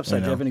on the flip side,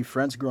 do you have any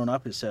friends growing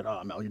up who said,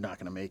 oh, Mel, you're not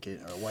going to make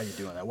it? Or why are you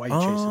doing that? Why are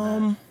you chasing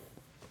that?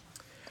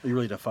 Or you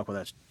really don't fuck with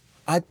that?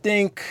 I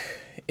think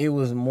it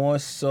was more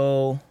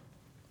so,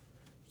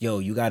 yo,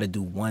 you got to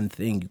do one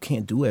thing. You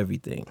can't do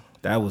everything.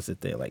 That was the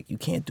thing. Like, you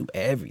can't do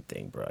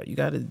everything, bro. You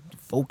got to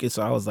focus.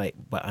 So I was like,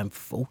 but I'm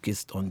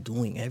focused on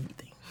doing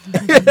everything.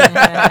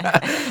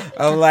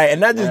 I'm like, and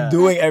not just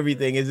doing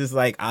everything. It's just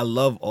like, I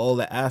love all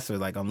the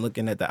aspects. Like, I'm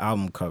looking at the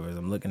album covers.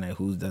 I'm looking at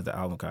who does the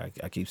album cover.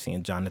 I keep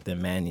seeing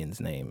Jonathan Mannion's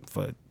name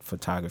for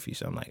photography.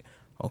 So I'm like,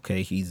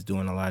 okay, he's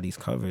doing a lot of these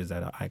covers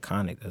that are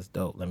iconic. That's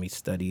dope. Let me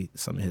study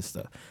some of his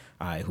stuff.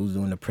 All right, who's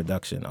doing the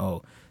production?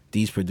 Oh,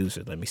 these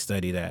producers. Let me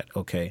study that.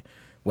 Okay.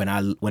 When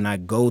I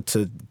go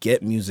to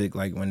get music,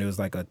 like when there was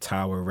like a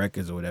Tower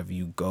Records or whatever,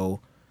 you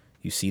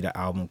see the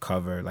album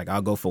cover. Like,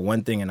 I'll go for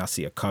one thing and I'll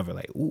see a cover.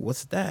 Like, ooh,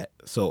 what's that?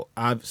 So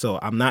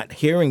I'm not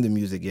hearing the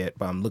music yet,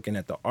 but I'm looking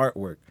at the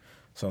artwork.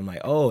 So I'm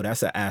like, oh,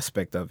 that's an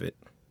aspect of it.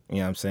 You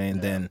know what I'm saying?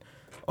 Yeah. Then,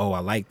 oh, I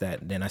like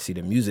that. Then I see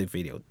the music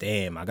video.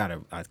 Damn, I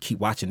keep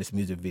watching this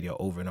music video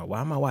over and over.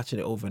 Why am I watching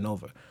it over and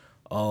over?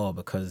 Oh,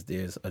 because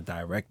there's a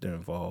director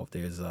involved.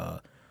 There's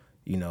there's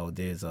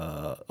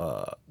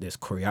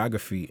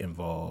choreography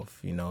involved.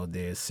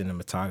 There's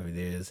cinematography.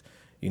 There's,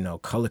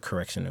 color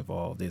correction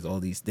involved. There's all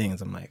these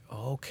things. I'm like,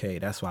 oh, okay,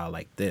 that's why I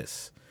like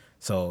this.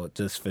 So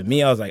just for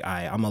me, I was like, all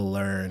right, I'm going to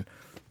learn.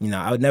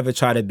 I would never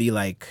try to be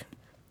like,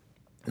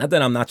 not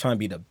that I'm not trying to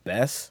be the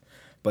best,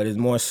 but it's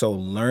more so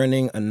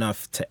learning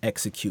enough to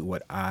execute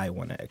what I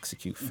want to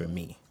execute for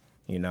me,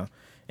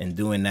 And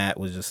doing that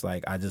was just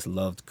like, I just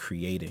loved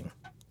creating.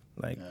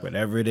 Like,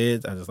 whatever it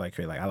is, I just like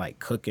creating. Like, I like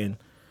cooking.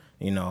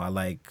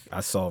 I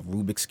solve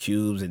Rubik's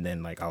Cubes, and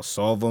then, like, I'll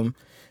solve them,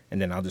 and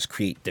then I'll just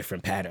create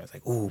different patterns.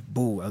 Like, ooh,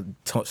 boo,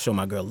 I'll show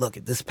my girl, look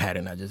at this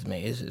pattern I just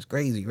made. It's just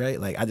crazy, right?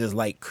 Like, I just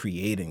like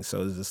creating.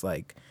 So it's just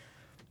like,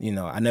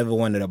 I never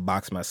wanted to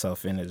box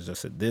myself in as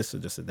just a this or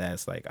just a that.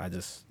 It's like, I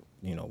just,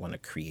 want to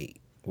create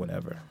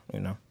whatever, I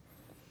hear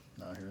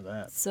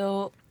that.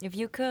 So if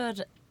you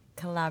could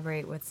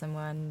collaborate with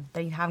someone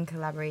that you haven't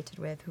collaborated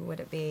with, who would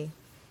it be?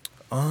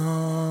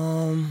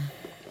 I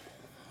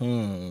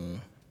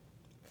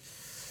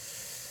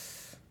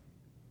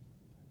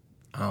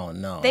don't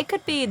know. They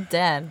could be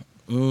dead.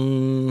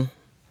 Dead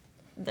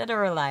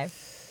or alive.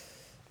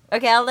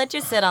 Okay, I'll let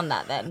you sit on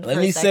that then. Let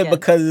me sit,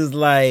 because it's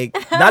like,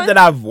 not that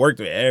I've worked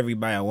with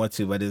everybody I want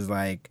to, but it's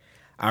like,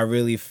 I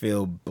really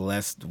feel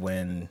blessed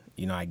when,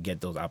 I get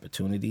those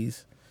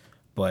opportunities.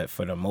 But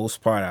for the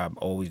most part, I'm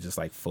always just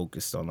like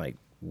focused on like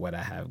what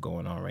I have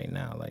going on right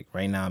now. Like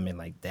right now I'm in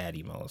like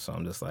daddy mode. So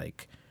I'm just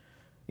like,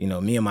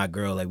 me and my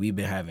girl, like we've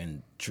been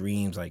having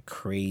dreams like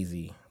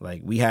crazy.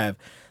 Like we have,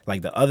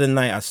 like the other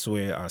night, I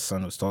swear our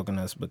son was talking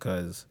to us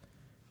because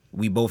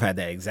we both had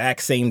that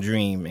exact same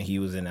dream, and he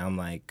was in it. I'm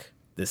like,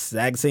 the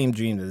exact same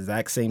dream, the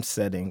exact same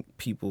setting,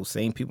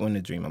 same people in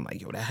the dream. I'm like,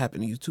 yo, that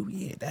happened to you too?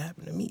 Yeah, that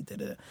happened to me.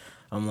 Da-da.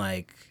 I'm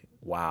like,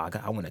 wow,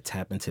 I want to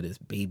tap into this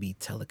baby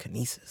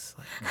telekinesis.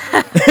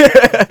 Like,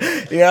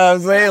 you know what I'm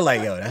saying?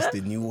 Like, yo, that's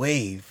the new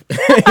wave. You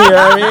know what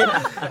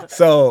I mean?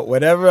 So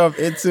whatever I'm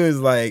into is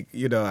like,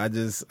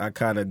 I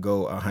kind of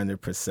go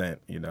 100%,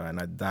 and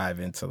I dive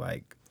into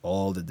like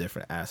all the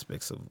different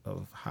aspects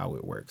of how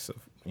it works, of,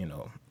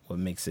 what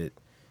makes it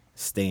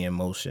stay in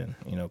motion,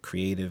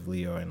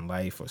 creatively or in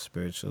life or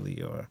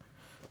spiritually or,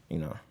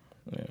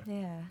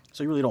 Yeah.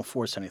 So you really don't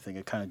force anything.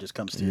 It kind of just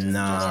comes to you.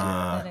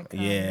 Nah.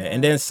 Yeah.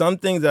 And then some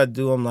things I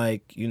do, I'm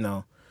like,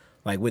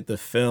 like with the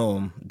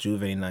film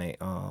Juve Night,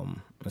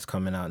 it's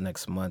coming out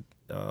next month.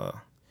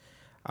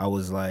 I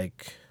was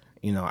like,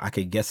 I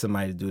could get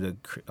somebody to do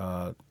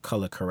the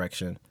color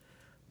correction,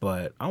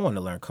 but I want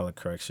to learn color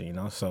correction,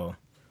 So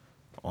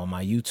on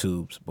my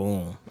YouTubes,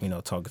 boom,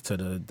 talking to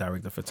the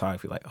director of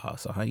photography, like, oh,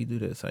 so how you do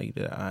this? How you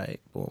do that? All right,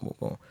 boom, boom,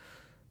 boom.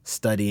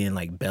 Studying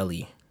like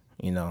Belly,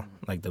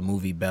 like the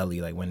movie Belly,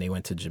 like when they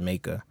went to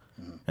Jamaica,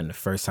 and the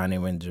first time they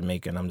went to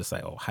Jamaica, and I'm just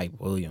like, oh, Hype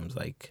Williams,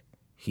 like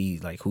he,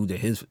 like who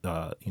did his,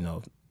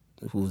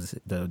 who's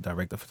the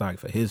director of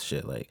photography for his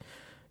shit, like,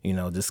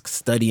 just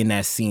studying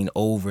that scene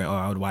over, or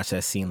I would watch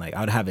that scene, like I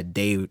would have a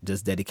day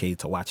just dedicated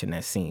to watching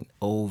that scene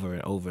over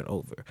and over and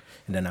over,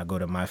 and then I go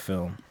to my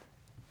film,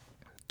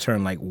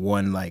 turn like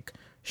one like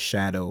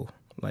shadow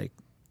like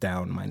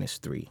down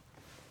 -3.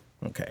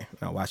 Okay,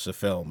 now watch the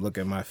film. Look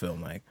at my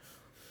film. Like,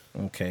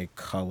 okay,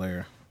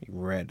 color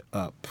red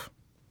up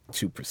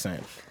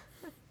 2%.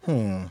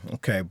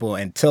 Okay,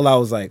 boy. Until I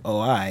was like,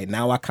 oh, all right.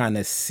 Now I kind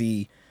of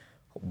see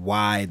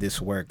why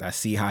this worked. I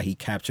see how he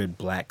captured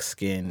black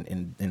skin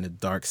in the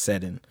dark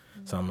setting.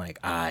 So I'm like,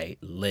 all right,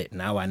 lit.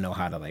 Now I know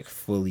how to like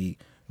fully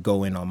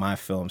go in on my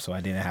film. So I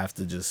didn't have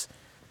to just.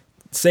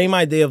 Same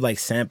idea of like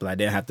sample. I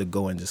didn't have to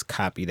go and just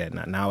copy that.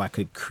 Now I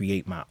could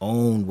create my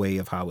own way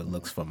of how it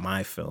looks for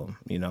my film,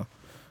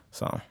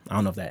 So I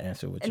don't know if that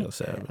answered what you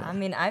said. But. I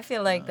mean, I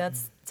feel like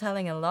that's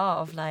telling a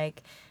lot of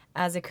like,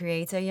 as a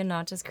creator, you're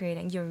not just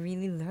creating, you're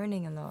really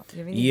learning a lot.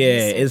 You're really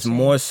researching. It's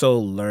more so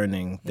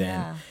learning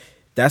than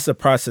that's the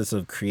process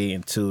of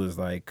creating too, is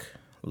like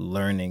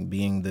learning,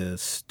 being the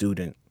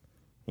student,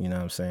 you know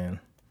what I'm saying?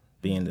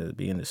 Being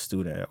the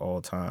student at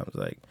all times,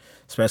 like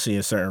especially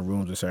in certain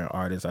rooms with certain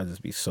artists, I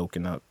just be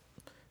soaking up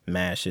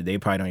mad shit. They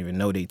probably don't even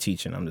know they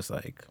teaching. I'm just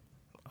like,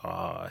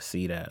 oh, I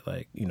see that,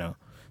 like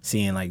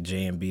seeing like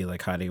J and B,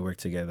 like how they work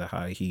together,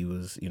 how he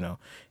was,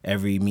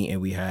 every meeting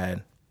we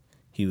had,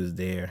 he was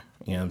there.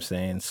 You know what I'm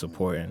saying,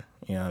 supporting.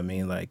 You know what I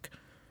mean, like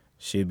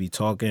she'd be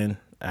talking,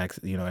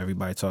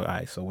 everybody talk. All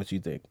right, so what you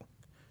think?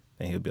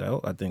 And he'll be like,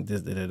 oh, I think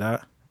this, da.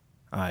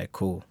 All right,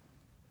 cool.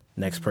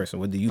 Next person,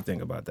 what do you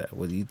think about that?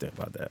 What do you think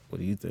about that? What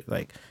do you think?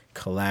 Like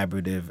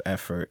collaborative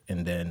effort,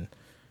 and then,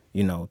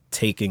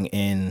 taking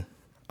in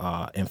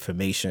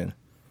information,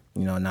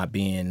 not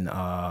being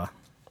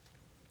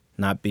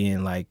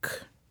like,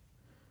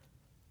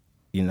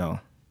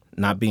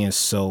 not being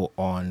so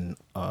on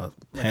a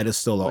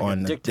pedestal or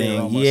on the thing.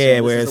 Almost. Yeah,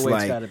 so where it's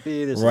like,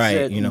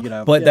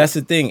 right, But that's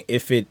the thing.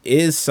 If it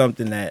is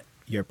something that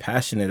you're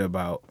passionate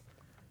about,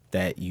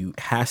 that you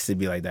has to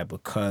be like that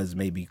because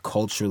maybe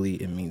culturally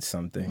it means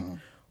something,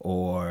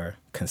 or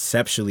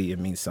conceptually it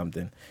means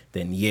something,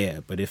 then yeah.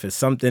 But if it's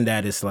something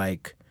that is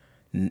like,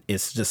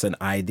 it's just an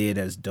idea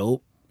that's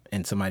dope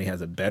and somebody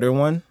has a better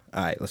one,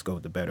 all right, let's go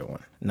with the better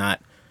one.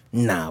 Not,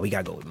 nah, we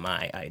got to go with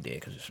my idea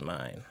because it's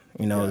mine.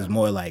 You know, it's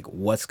more like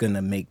what's going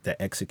to make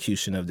the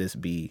execution of this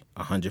be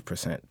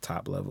 100%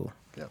 top level,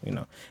 you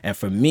know. And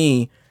for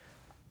me,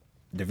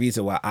 the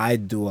reason why I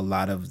do a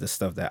lot of the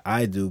stuff that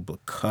I do,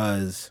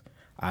 because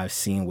I've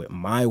seen with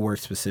my work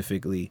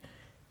specifically,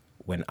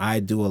 when I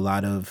do a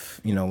lot of,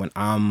 you know, when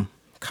I'm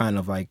kind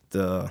of like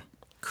the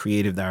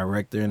creative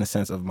director in a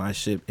sense of my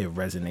shit, it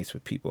resonates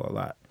with people a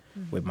lot,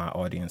 with my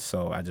audience.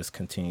 So I just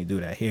continue to do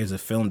that. Here's a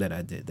film that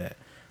I did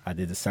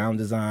the sound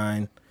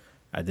design,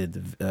 I did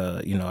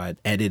the, you know, I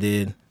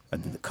edited, I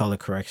did the color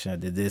correction, I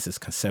did this. It's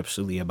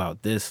conceptually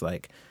about this.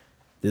 Like,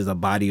 there's a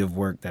body of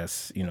work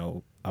that's, you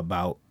know,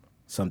 about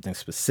something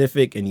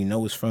specific, and you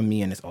know it's from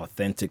me and it's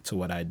authentic to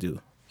what I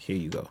do. Here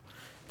you go.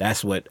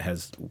 That's what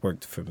has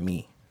worked for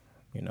me,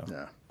 you know,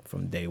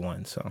 from day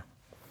one. So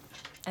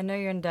I know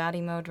you're in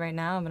daddy mode right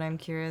now, but I'm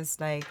curious,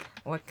 like,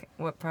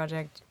 what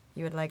project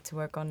you would like to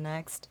work on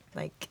next?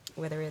 Like,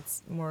 whether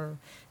it's more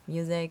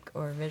music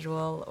or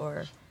visual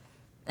or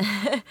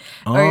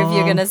or if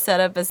you're gonna set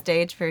up a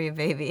stage for your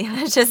baby.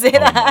 Let's just say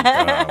that.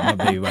 My God,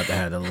 my baby about to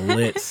have a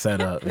lit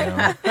setup, you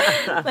know.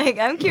 Like,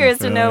 I'm curious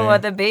to know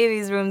what the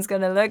baby's room's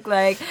gonna look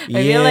like. I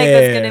feel like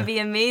that's gonna be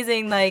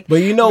amazing. Like,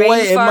 but you know what?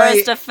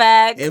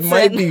 It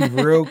might be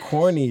real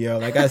corny, yo.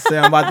 Like I said,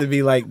 I'm about to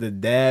be like the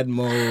dad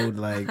mode,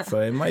 like, so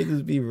it might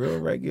just be real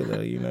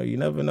regular. You know, you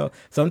never know.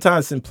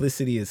 Sometimes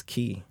simplicity is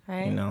key.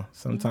 Right? You know,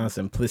 sometimes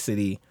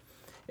simplicity.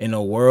 In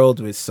a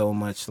world with so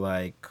much,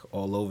 like,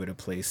 all over the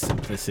place,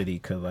 simplicity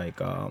could, like,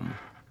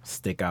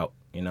 stick out,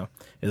 you know?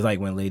 It's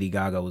like when Lady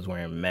Gaga was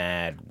wearing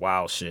mad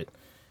wild shit,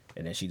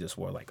 and then she just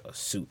wore, like, a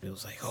suit. It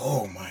was like,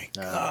 oh, my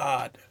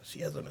God, she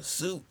has on a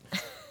suit.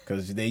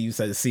 Because they used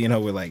to seeing her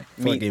with, like,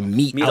 fucking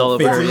meat all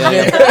over her. You know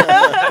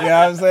what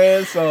I'm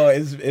saying? So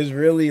it's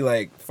really,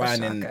 like,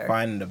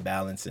 finding the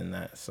balance in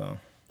that, so.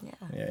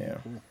 Yeah.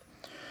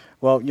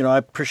 Well, you know, I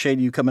appreciate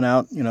you coming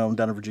out, you know,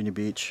 down to Virginia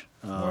Beach.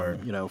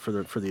 You know, for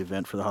the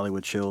event, for the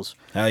Hollywood Chills.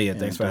 Hell yeah,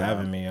 thanks for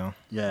having me, yo.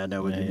 Yeah,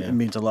 no, it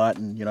means a lot,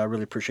 and, you know, I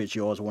really appreciate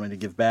you always wanting to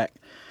give back.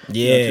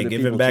 Yeah, you know,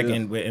 giving back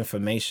with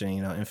information,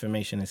 you know,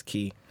 information is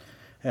key.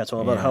 Yeah, it's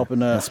all about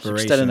helping,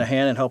 extending a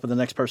hand and helping the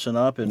next person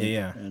up. And,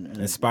 and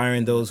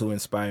inspiring those who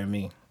inspire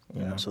me.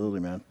 You know? Absolutely,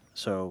 man.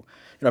 So,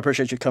 you know, I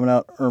appreciate you coming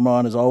out,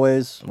 Erman, as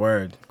always.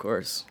 Word. Of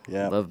course.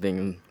 Yeah. Love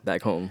being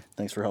back home.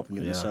 Thanks for helping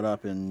get this set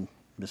up, and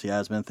Miss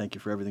Yasmin, thank you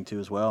for everything too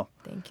as well.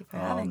 Thank you for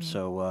having me.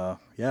 So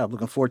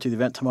looking forward to the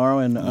event tomorrow,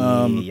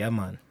 and yeah,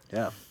 man.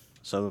 Yeah.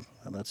 So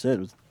that's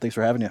it. Thanks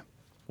for having you.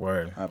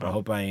 Word. Right, I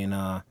hope I ain't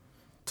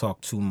talk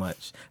too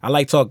much. I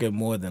like talking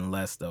more than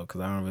less though,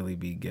 because I don't really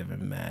be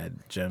giving mad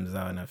gems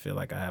out, and I feel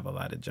like I have a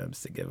lot of gems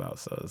to give out.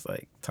 So it's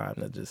like time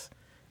to just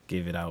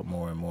give it out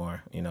more and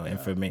more. You know,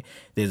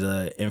 there's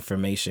a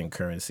information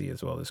currency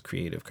as well as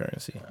creative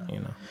currency. You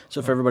know.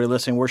 So for everybody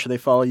listening, where should they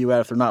follow you at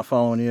if they're not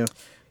following you?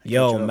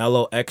 Yo,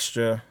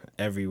 MeLo-Extra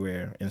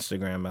everywhere.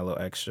 Instagram,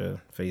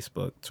 MeLo-Extra,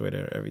 Facebook,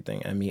 Twitter, everything.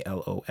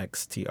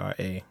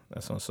 MELOXTRA.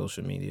 That's on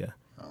social media.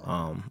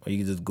 Or you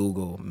can just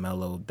Google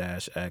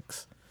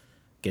Melo-X.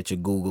 Get your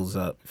Googles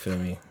up, feel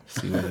me?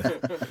 See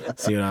what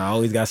I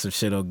always got some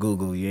shit on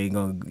Google. You ain't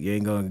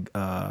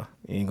gonna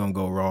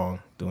go wrong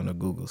doing a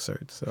Google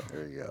search. So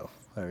there you go.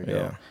 There you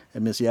go.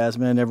 And Miss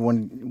Yasmin,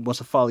 everyone wants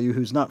to follow you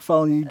who's not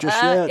following you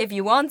just yet. If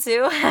you want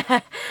to.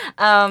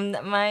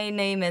 My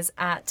name is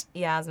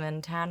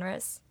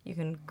 @YasminTanris. You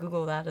can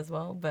Google that as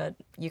well, but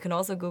you can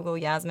also Google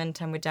Yasmin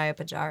Tamwijaya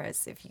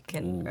Pajaris if you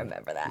can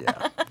remember that.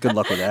 Yeah. Good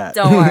luck with that.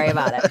 Don't worry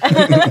about it.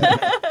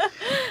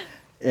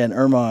 And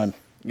Erman.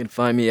 You can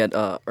find me at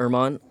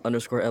Erman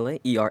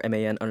 _LA,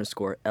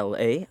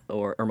 ERMAN_LA,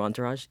 or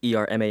Ermantourage,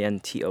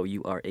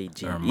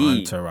 ERMANTOURAGE.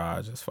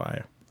 Ermantourage is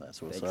fire.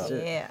 That's what's up.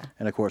 Yeah.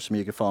 And of course, me,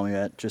 you can follow me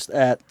at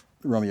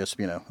Romeo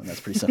Spino, and that's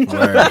pretty simple.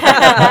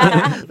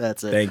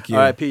 That's it. Thank you.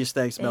 All right, peace.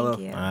 Thanks, Melo.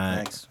 Thank you. All right.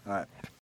 Thanks. All right.